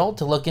as an adult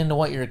to look into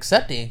what you're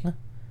accepting.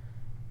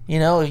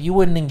 You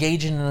wouldn't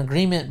engage in an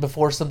agreement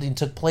before something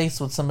took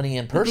place with somebody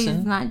in person.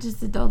 It's not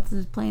just adults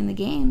that's playing the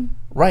game.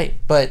 Right,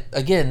 but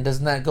again,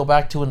 doesn't that go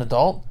back to an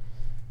adult?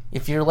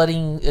 If you're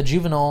letting a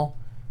juvenile,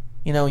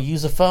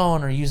 use a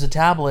phone or use a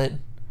tablet,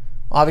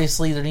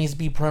 obviously there needs to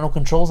be parental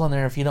controls on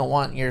there if you don't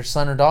want your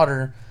son or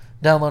daughter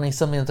downloading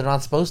something that they're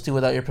not supposed to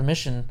without your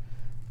permission.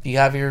 If you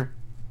have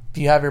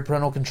your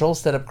parental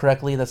controls set up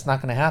correctly, that's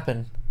not going to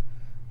happen.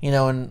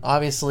 And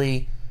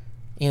obviously,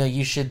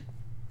 you should,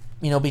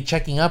 be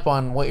checking up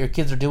on what your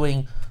kids are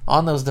doing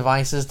on those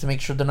devices to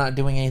make sure they're not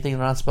doing anything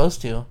they're not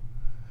supposed to.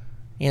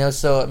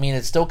 So,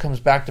 it still comes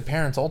back to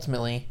parents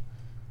ultimately.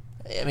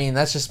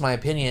 That's just my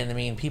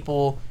opinion.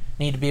 People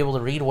need to be able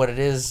to read what it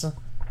is,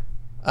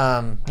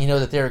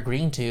 that they're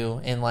agreeing to,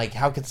 and,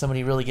 how could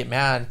somebody really get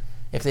mad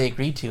if they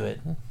agreed to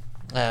it?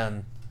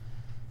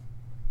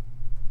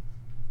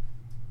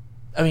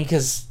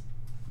 Because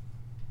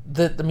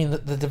the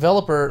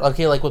developer,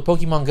 okay, like with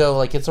Pokemon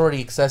Go, it's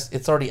already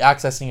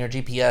accessing your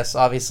GPS.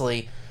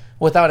 Obviously,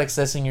 without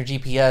accessing your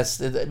GPS,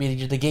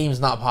 the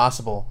game's not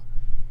possible.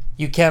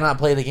 You cannot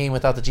play the game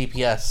without the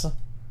GPS.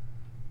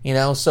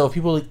 So if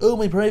people are like, oh,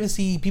 my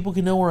privacy, people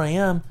can know where I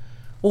am.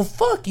 Well,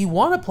 fuck, you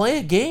want to play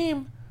a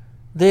game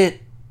that,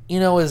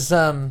 is,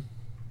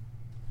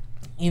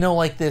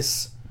 like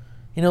this,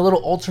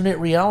 little alternate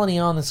reality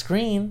on the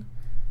screen,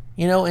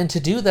 and to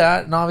do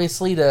that, and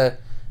obviously to,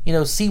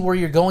 see where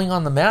you're going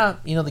on the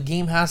map, the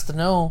game has to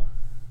know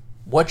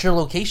what your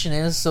location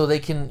is so they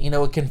can,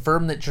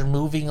 confirm that you're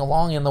moving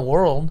along in the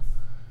world,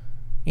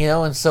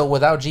 and so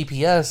without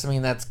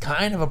GPS, that's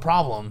kind of a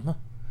problem.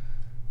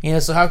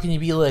 So how can you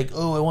be like,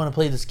 oh, I want to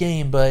play this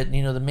game, but,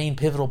 the main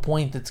pivotal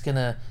point that's going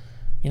to,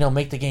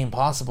 make the game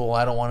possible,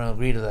 I don't want to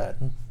agree to that.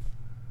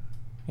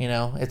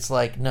 It's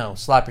like, no,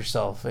 slap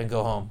yourself and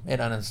go home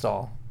and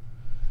uninstall.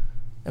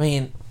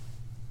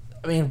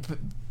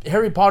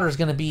 Harry Potter is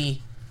going to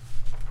be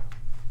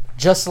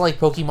just like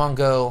Pokemon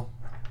Go,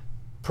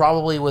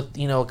 probably with,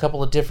 a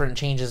couple of different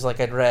changes like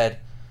I'd read.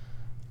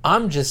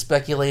 I'm just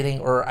speculating,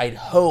 or I'd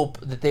hope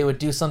that they would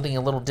do something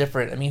a little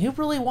different. Who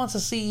really wants to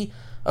see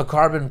a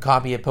carbon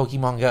copy of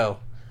Pokemon Go?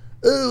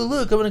 Oh,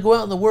 look, I'm going to go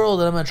out in the world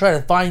and I'm going to try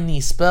to find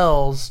these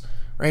spells,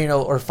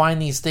 or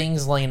find these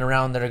things laying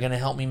around that are going to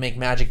help me make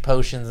magic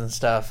potions and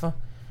stuff.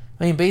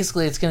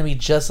 Basically, it's going to be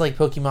just like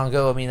Pokemon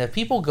Go. If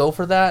people go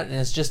for that and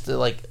it's just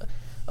a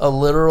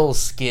literal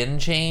skin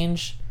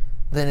change,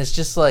 then it's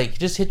just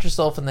just hit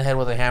yourself in the head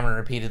with a hammer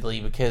repeatedly,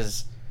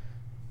 because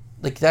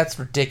that's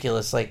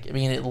ridiculous.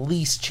 At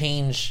least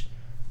change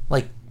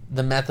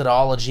the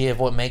methodology of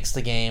what makes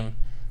the game.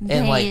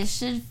 And they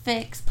should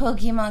fix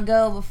Pokemon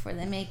Go before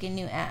they make a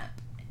new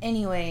app.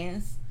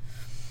 Anyways,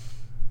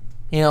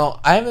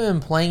 I haven't been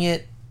playing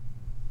it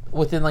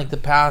within the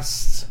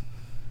past,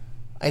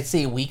 I'd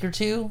say, a week or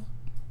two.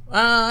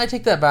 I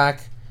take that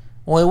back.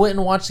 Well, I went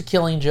and watched The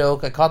Killing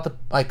Joke. I caught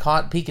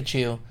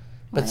Pikachu,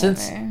 but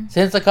since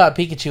I caught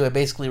Pikachu, I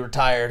basically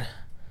retired.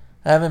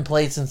 I haven't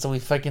played since I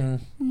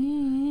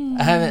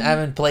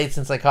haven't played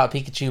since I caught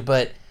Pikachu.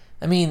 But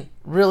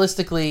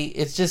realistically,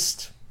 it's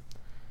just,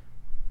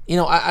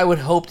 I would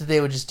hope that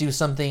they would just do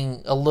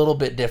something a little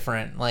bit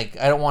different. I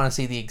don't want to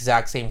see the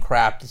exact same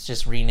crap that's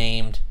just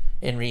renamed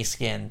and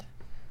reskinned.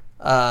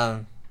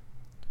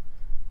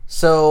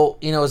 So,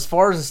 as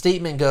far as the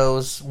statement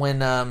goes, when,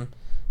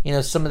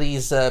 some of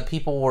these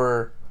people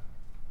were,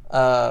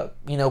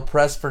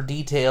 pressed for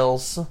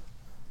details,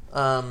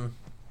 one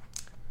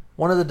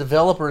of the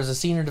developers, a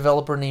senior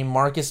developer named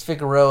Marcus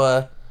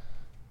Figueroa,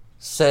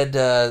 said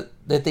that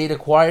they'd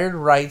acquired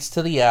rights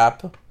to the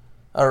app,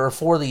 or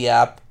for the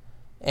app,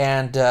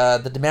 and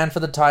the demand for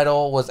the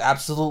title was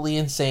absolutely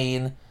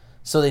insane,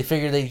 so they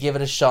figured they'd give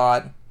it a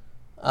shot.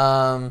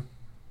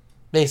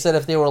 They said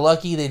if they were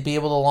lucky, they'd be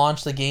able to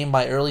launch the game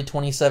by early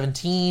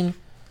 2017,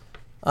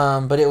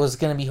 but it was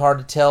going to be hard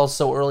to tell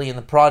so early in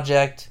the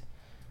project.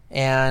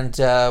 And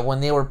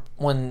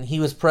when he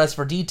was pressed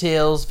for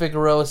details,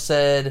 Figueroa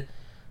said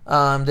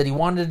that he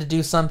wanted to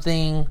do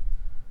something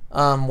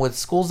with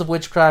schools of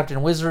witchcraft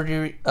and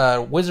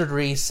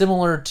wizardry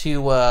similar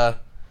to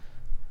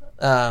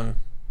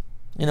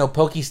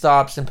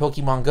Pokestops and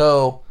Pokemon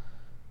Go,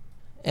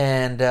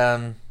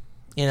 and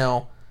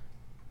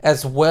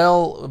as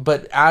well,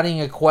 but adding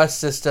a quest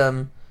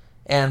system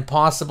and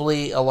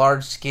possibly a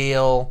large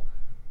scale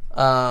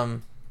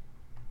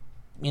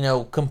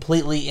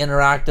completely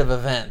interactive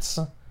events,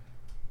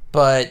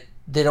 but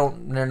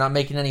they're not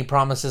making any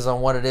promises on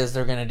what it is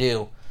they're going to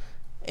do.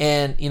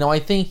 And I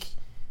think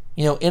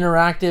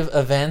interactive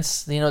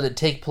events that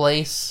take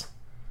place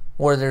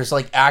where there's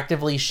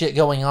actively shit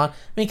going on,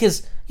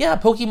 because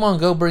Pokemon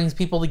Go brings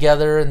people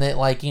together, and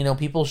that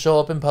people show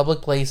up in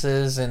public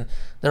places and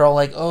they're all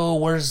like, oh,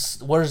 where's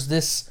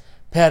this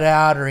pet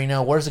at, or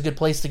where's a good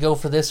place to go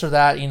for this or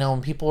that,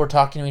 and people are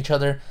talking to each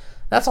other.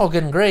 That's all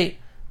good and great,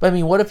 but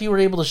what if you were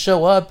able to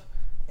show up,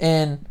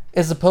 and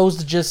as opposed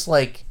to just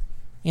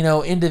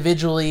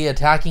individually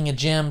attacking a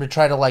gym to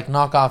try to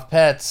knock off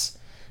pets,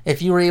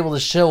 if you were able to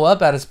show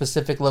up at a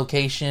specific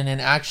location and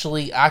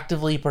actually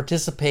actively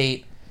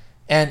participate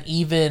and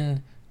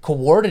even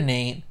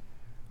coordinate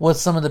with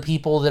some of the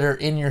people that are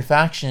in your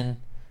faction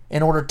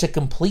in order to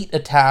complete a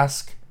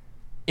task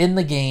in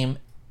the game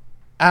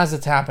as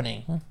it's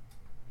happening.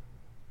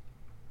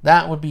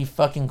 That would be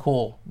fucking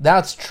cool.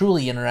 That's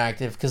truly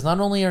interactive, because not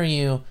only are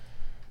you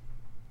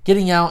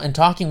getting out and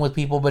talking with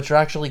people, but you're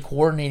actually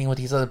coordinating with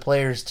these other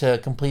players to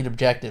complete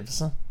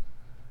objectives,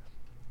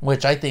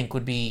 which I think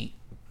would be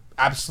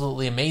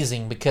absolutely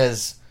amazing,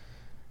 because,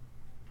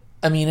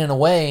 I mean, in a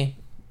way,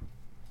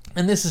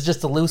 and this is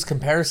just a loose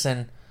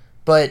comparison,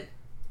 but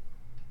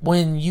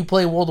when you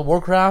play World of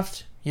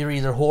Warcraft, you're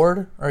either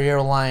Horde or you're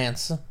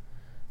Alliance.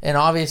 And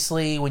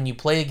obviously, when you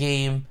play a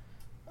game,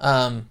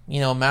 a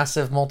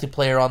massive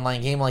multiplayer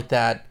online game like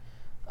that,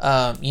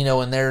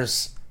 and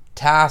there's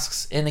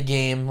tasks in a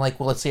game, like,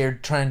 well, let's say you're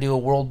trying to do a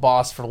world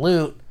boss for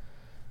loot,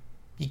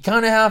 you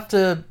kind of have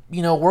to,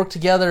 work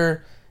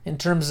together in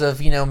terms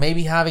of,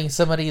 maybe having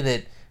somebody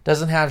that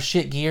doesn't have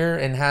shit gear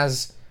and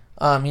has,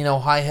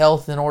 high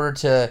health in order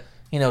to,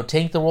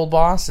 tank the world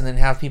boss, and then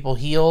have people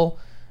heal,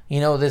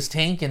 this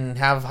tank and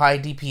have high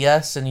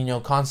DPS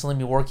and, constantly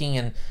be working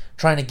and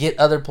trying to get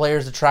other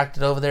players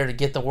attracted over there to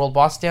get the world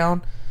boss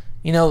down.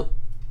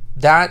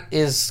 That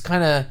is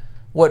kind of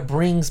what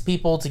brings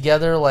people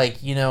together, like,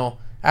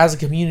 as a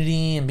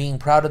community, and being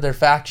proud of their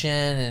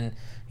faction,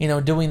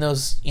 and, doing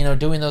those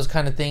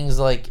kind of things,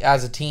 like,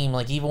 as a team,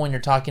 like, even when you're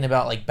talking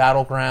about, like,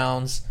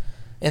 battlegrounds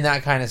and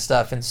that kind of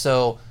stuff. And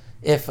so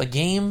if a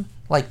game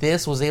like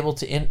this was able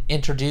to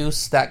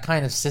introduce that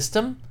kind of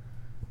system,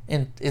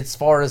 and as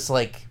far as,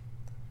 like,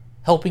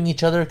 helping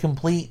each other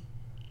complete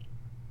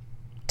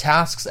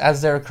tasks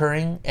as they're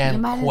occurring and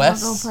you might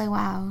quests. As well go play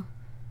WoW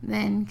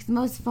then, because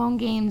most phone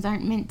games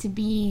aren't meant to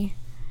be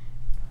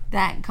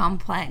that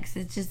complex.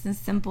 It's just a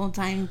simple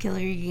time killer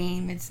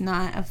game. It's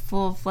not a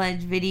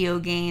full-fledged video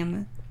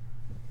game.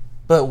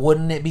 But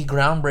wouldn't it be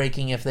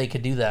groundbreaking if they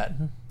could do that?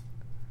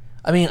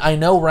 I mean, I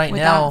know right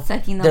now without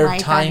sucking the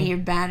life out of your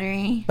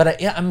battery.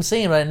 But I'm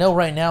saying, but I know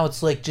right now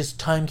it's like just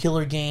time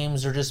killer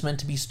games, or just meant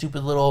to be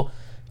stupid little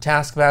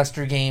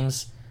taskmaster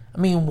games. I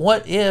mean,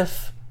 what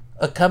if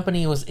a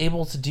company was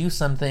able to do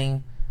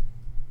something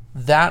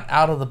that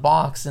out of the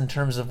box in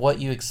terms of what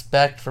you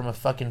expect from a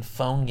fucking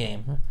phone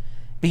game?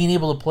 Being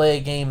able to play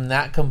a game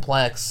that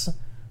complex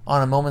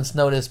on a moment's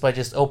notice by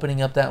just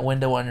opening up that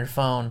window on your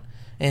phone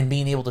and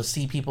being able to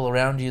see people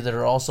around you that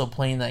are also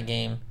playing that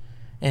game,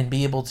 and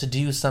be able to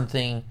do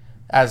something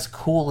as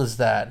cool as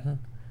that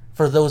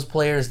for those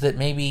players that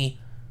maybe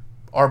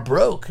are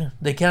broke.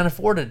 They can't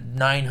afford a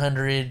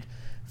 $900,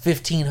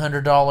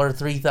 $1,500,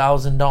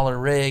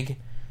 $3,000 rig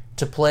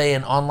to play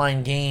an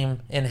online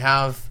game and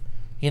have,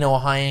 a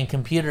high-end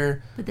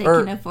computer. But they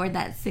can afford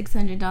that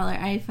 $600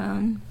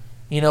 iPhone.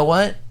 You know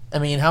what? I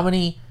mean, how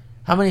many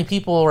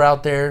people are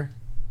out there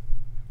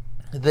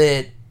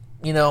that,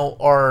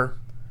 are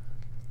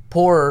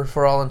poor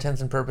for all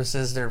intents and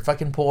purposes? They're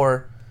fucking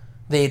poor.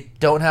 They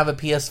don't have a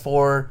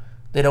PS4.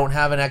 They don't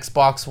have an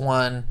Xbox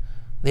One.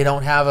 They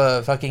don't have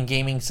a fucking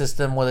gaming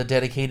system with a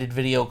dedicated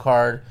video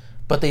card.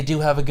 But they do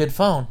have a good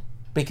phone.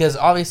 Because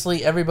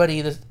obviously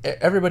everybody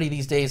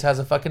these days has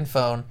a fucking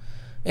phone.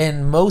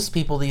 And most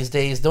people these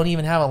days don't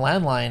even have a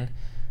landline.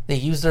 They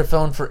use their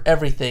phone for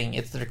everything.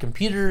 It's their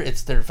computer.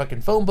 It's their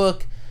fucking phone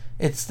book.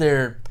 It's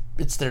their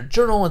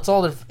journal. It's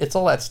all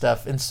that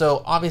stuff. And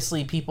so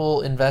obviously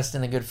people invest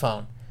in a good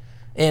phone.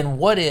 And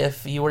what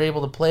if you were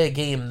able to play a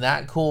game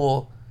that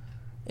cool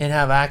and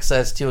have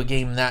access to a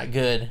game that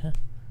good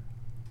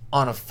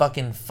on a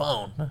fucking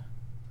phone?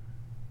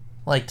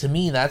 Like, to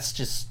me, that's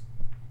just,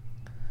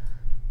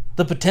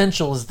 the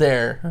potential is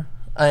there.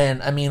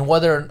 And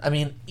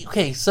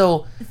okay,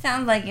 so it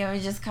sounds like it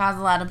would just cause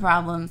a lot of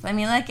problems. I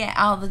mean, look at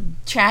all the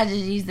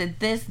tragedies that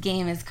this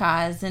game has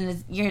caused,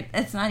 and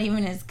it's not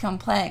even as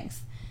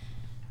complex.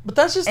 But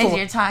that's just as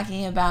you're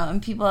talking about,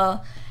 and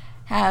people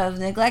have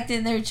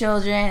neglected their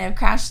children, have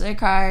crashed their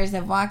cars,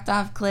 have walked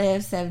off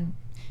cliffs, have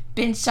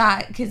been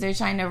shot because they're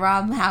trying to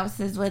rob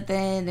houses with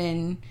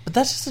it. But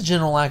that's just a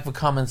general lack of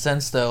common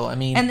sense, though. I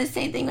mean, and the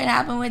same thing would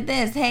happen with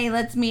this. Hey,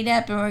 let's meet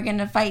up and we're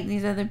gonna fight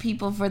these other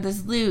people for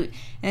this loot,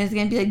 and it's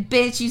gonna be like,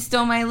 bitch, you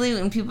stole my loot,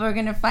 and people are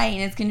gonna fight,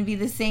 and it's gonna be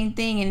the same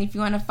thing. And if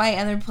you want to fight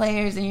other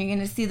players, and you're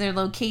gonna see their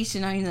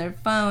location on their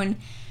phone,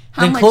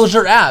 then close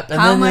your app, and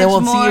then they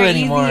won't see you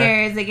anymore. How much more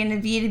easier is it going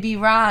to be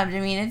robbed? I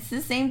mean, it's the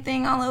same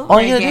thing all over again.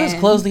 All you gotta do is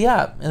close the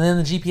app, and then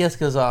the GPS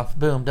goes off.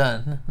 Boom,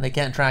 done. They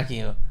can't track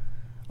you.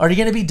 Are you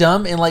gonna be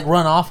dumb and, like,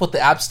 run off with the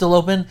app still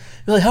open?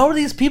 You're like, how are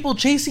these people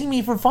chasing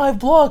me for 5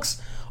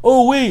 blocks?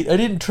 Oh, wait, I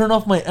didn't turn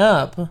off my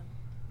app.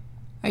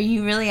 Are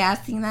you really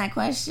asking that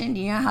question?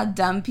 Do you know how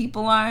dumb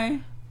people are?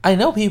 I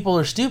know people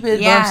are stupid,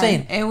 yeah, but I'm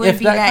saying, if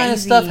that kind of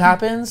stuff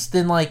happens,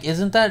 then, like,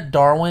 isn't that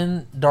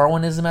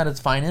Darwinism at its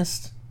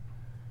finest?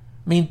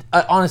 I mean,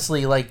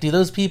 honestly, like, do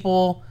those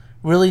people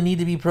really need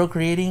to be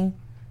procreating?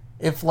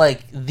 If,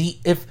 like,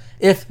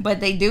 But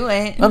they do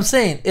it. I'm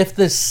saying, if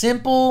the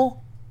simple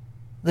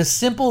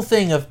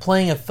thing of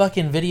playing a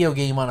fucking video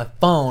game on a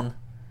phone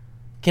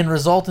can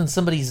result in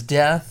somebody's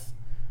death,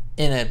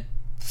 in a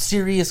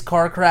serious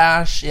car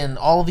crash, and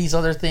all of these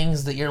other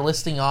things that you're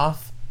listing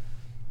off,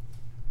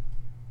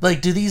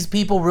 Like, do these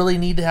people really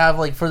need to have,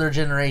 like, further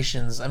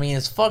generations? I mean,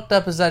 as fucked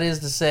up as that is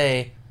to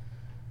say,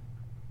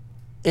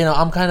 you know,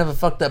 I'm kind of a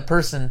fucked up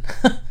person,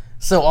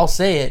 so I'll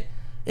say it,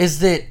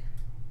 is that,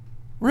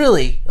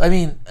 really, I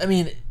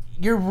mean,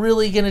 you're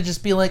really going to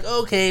just be like,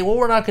 okay, well,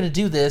 we're not going to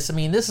do this. I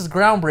mean, this is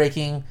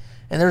groundbreaking,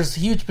 and there's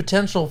huge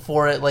potential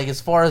for it, like, as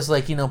far as,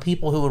 like, you know,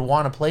 people who would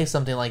want to play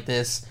something like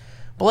this.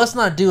 But let's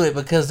not do it,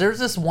 because there's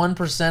this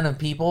 1% of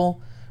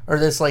people, or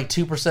this, like,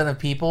 2% of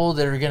people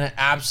that are going to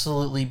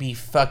absolutely be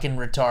fucking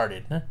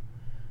retarded.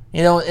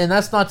 You know, and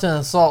that's not to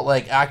insult,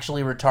 like,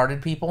 actually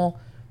retarded people.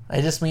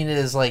 I just mean it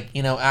as, like,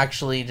 you know,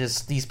 actually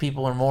just these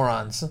people are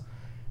morons.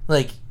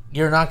 Like,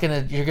 you're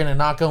gonna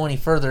not go any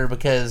further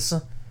because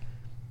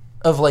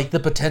of, like, the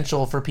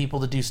potential for people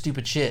to do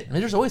stupid shit. I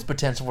mean, there's always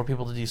potential for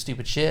people to do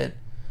stupid shit.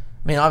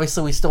 I mean,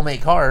 obviously we still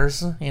make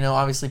cars. You know,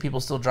 obviously people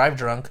still drive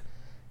drunk.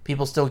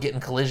 People still get in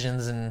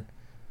collisions and,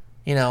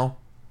 you know,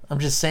 I'm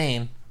just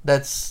saying.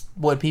 That's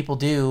what people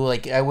do.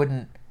 Like, I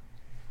wouldn't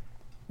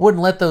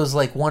let those,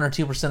 like, 1 or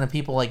 2% of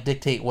people, like,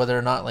 dictate whether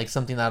or not, like,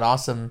 something that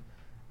awesome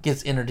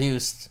gets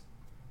introduced.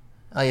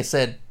 Like I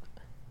said,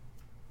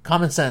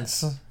 common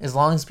sense. As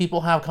long as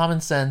people have common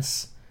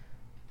sense,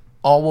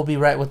 all will be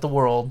right with the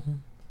world.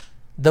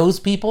 Those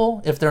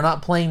people, if they're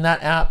not playing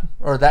that app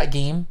or that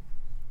game,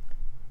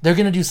 they're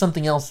going to do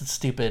something else that's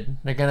stupid.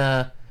 They're going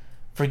to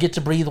forget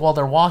to breathe while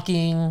they're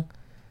walking.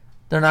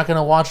 They're not going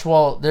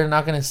to they're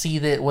not going to see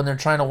that when they're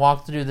trying to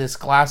walk through this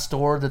glass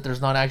door that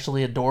there's not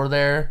actually a door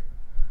there.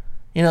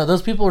 You know,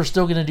 those people are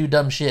still going to do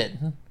dumb shit.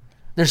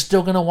 They're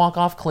still going to walk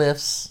off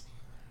cliffs.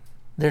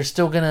 They're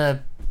still going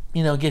to,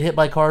 you know, get hit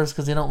by cars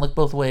because they don't look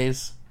both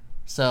ways.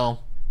 So,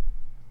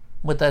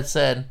 with that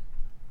said,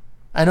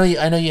 I know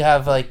you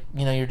have, like,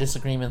 you know, your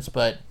disagreements,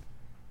 but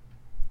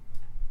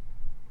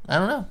I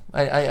don't know.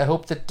 I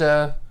hope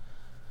that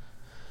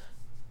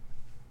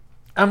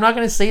I'm not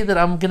going to say that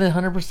I'm going to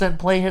 100%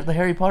 play the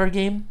Harry Potter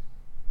game.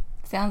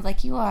 Sounds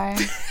like you are.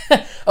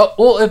 Oh,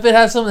 well, if it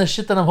has some of the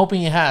shit that I'm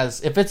hoping it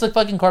has. If it's a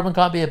fucking carbon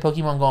copy of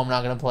Pokemon Go, I'm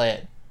not going to play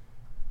it.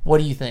 What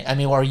do you think? I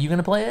mean, are you going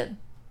to play it?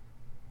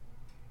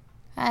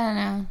 I don't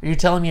know. Are you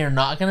telling me you're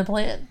not going to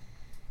play it?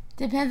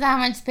 Depends on how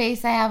much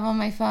space I have on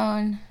my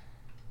phone.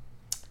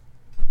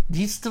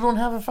 You still don't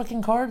have a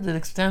fucking card that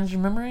extends your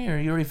memory, or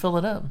you already filled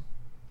it up?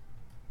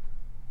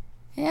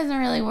 It doesn't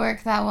really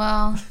work that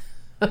well.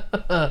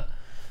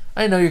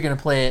 I know you're going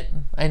to play it.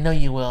 I know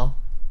you will.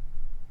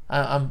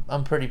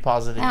 I'm pretty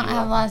positive. I don't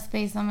have a lot of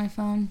space on my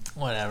phone.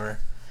 Whatever.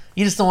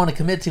 You just don't want to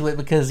commit to it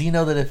because you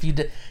know that if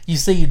you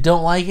say you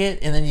don't like it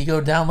and then you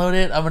go download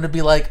it, I'm going to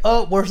be like,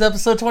 oh, where's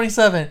episode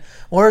 27?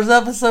 Where's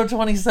episode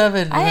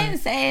 27? I didn't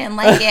say I didn't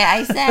like it.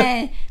 I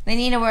said they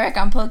need to work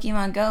on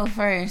Pokemon Go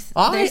first.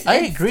 I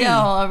agree. It's still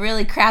a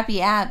really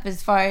crappy app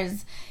as far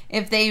as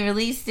if they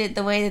released it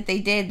the way that they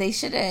did. They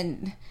should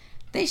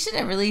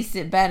have released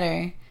it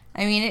better.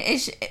 I mean,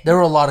 there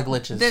were a lot of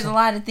glitches. There's a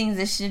lot of things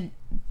that should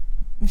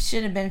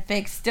have been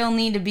fixed, still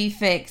need to be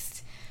fixed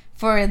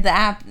for the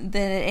app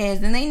that it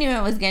is, and they knew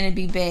it was going to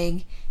be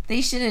big.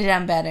 They should have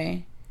done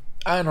better.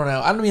 I don't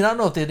know. I don't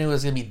know if they knew it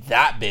was going to be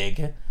that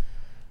big.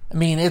 I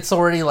mean, it's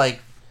already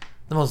like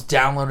the most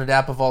downloaded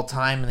app of all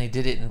time, and they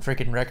did it in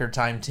freaking record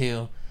time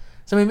too.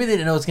 So maybe they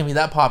didn't know it was going to be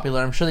that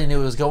popular. I'm sure they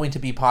knew it was going to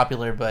be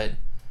popular, but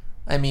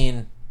I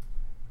mean,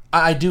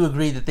 I do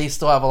agree that they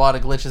still have a lot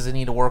of glitches they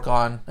need to work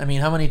on. I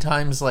mean, how many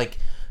times, like,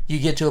 you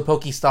get to a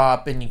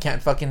Pokestop and you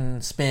can't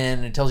fucking spin,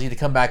 and it tells you to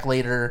come back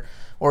later,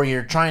 or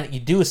you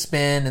do a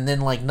spin and then,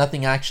 like,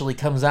 nothing actually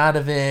comes out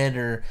of it,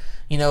 or,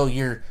 you know,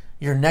 you're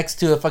next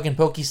to a fucking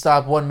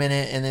Pokestop 1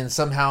 minute and then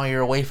somehow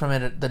you're away from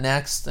it the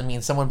next. I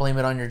mean, someone blame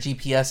it on your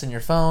GPS and your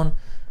phone.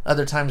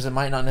 Other times it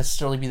might not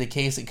necessarily be the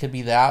case. It could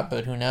be that,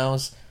 but who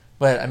knows?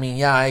 But, I mean,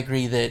 yeah, I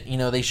agree that, you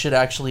know, they should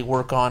actually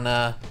work on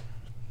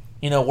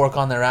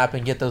their app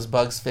and get those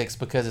bugs fixed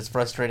because it's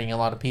frustrating a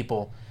lot of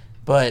people.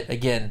 But,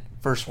 again,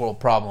 first world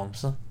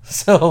problems.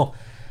 So,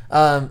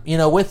 you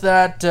know, with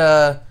that,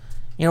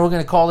 you know, we're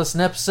going to call this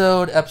an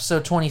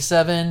episode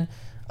 27.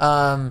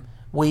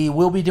 We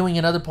will be doing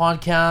another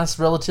podcast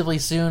relatively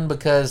soon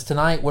because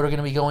tonight we're going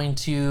to be going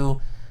to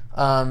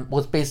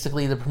what's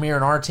basically the premiere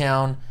in our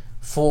town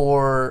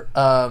for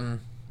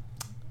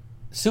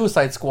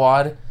Suicide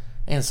Squad.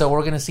 And so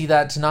we're going to see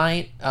that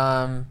tonight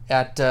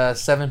at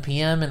 7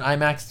 p.m. in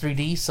IMAX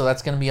 3D. So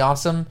that's going to be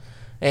awesome.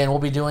 And we'll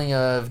be doing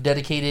a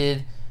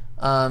dedicated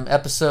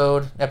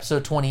episode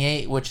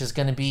 28, which is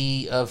going to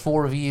be a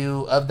full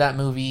review of that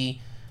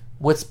movie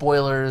with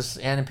spoilers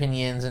and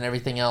opinions and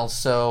everything else.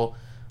 So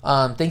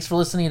thanks for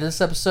listening to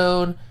this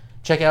episode.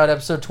 Check out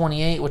episode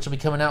 28, which will be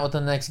coming out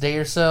within the next day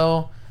or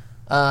so.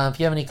 If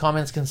you have any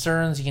comments,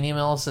 concerns, you can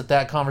email us at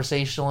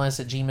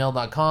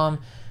thatconversationalist@gmail.com.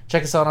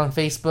 Check us out on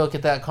Facebook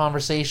at That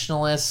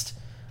Conversationalist,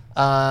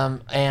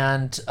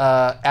 and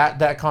at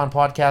That Con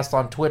Podcast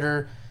on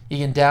Twitter. You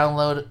can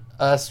download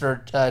us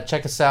or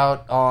check us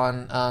out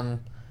on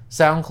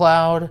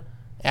SoundCloud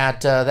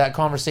at That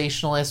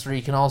Conversationalist, or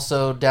you can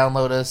also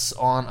download us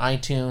on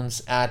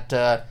iTunes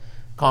at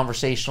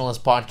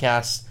Conversationalist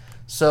Podcast.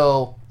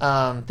 So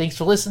thanks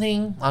for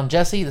listening. I'm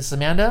Jesse. This is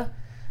Amanda,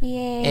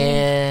 Yay.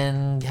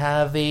 And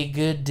have a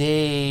good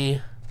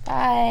day.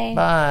 Bye.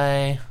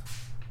 Bye.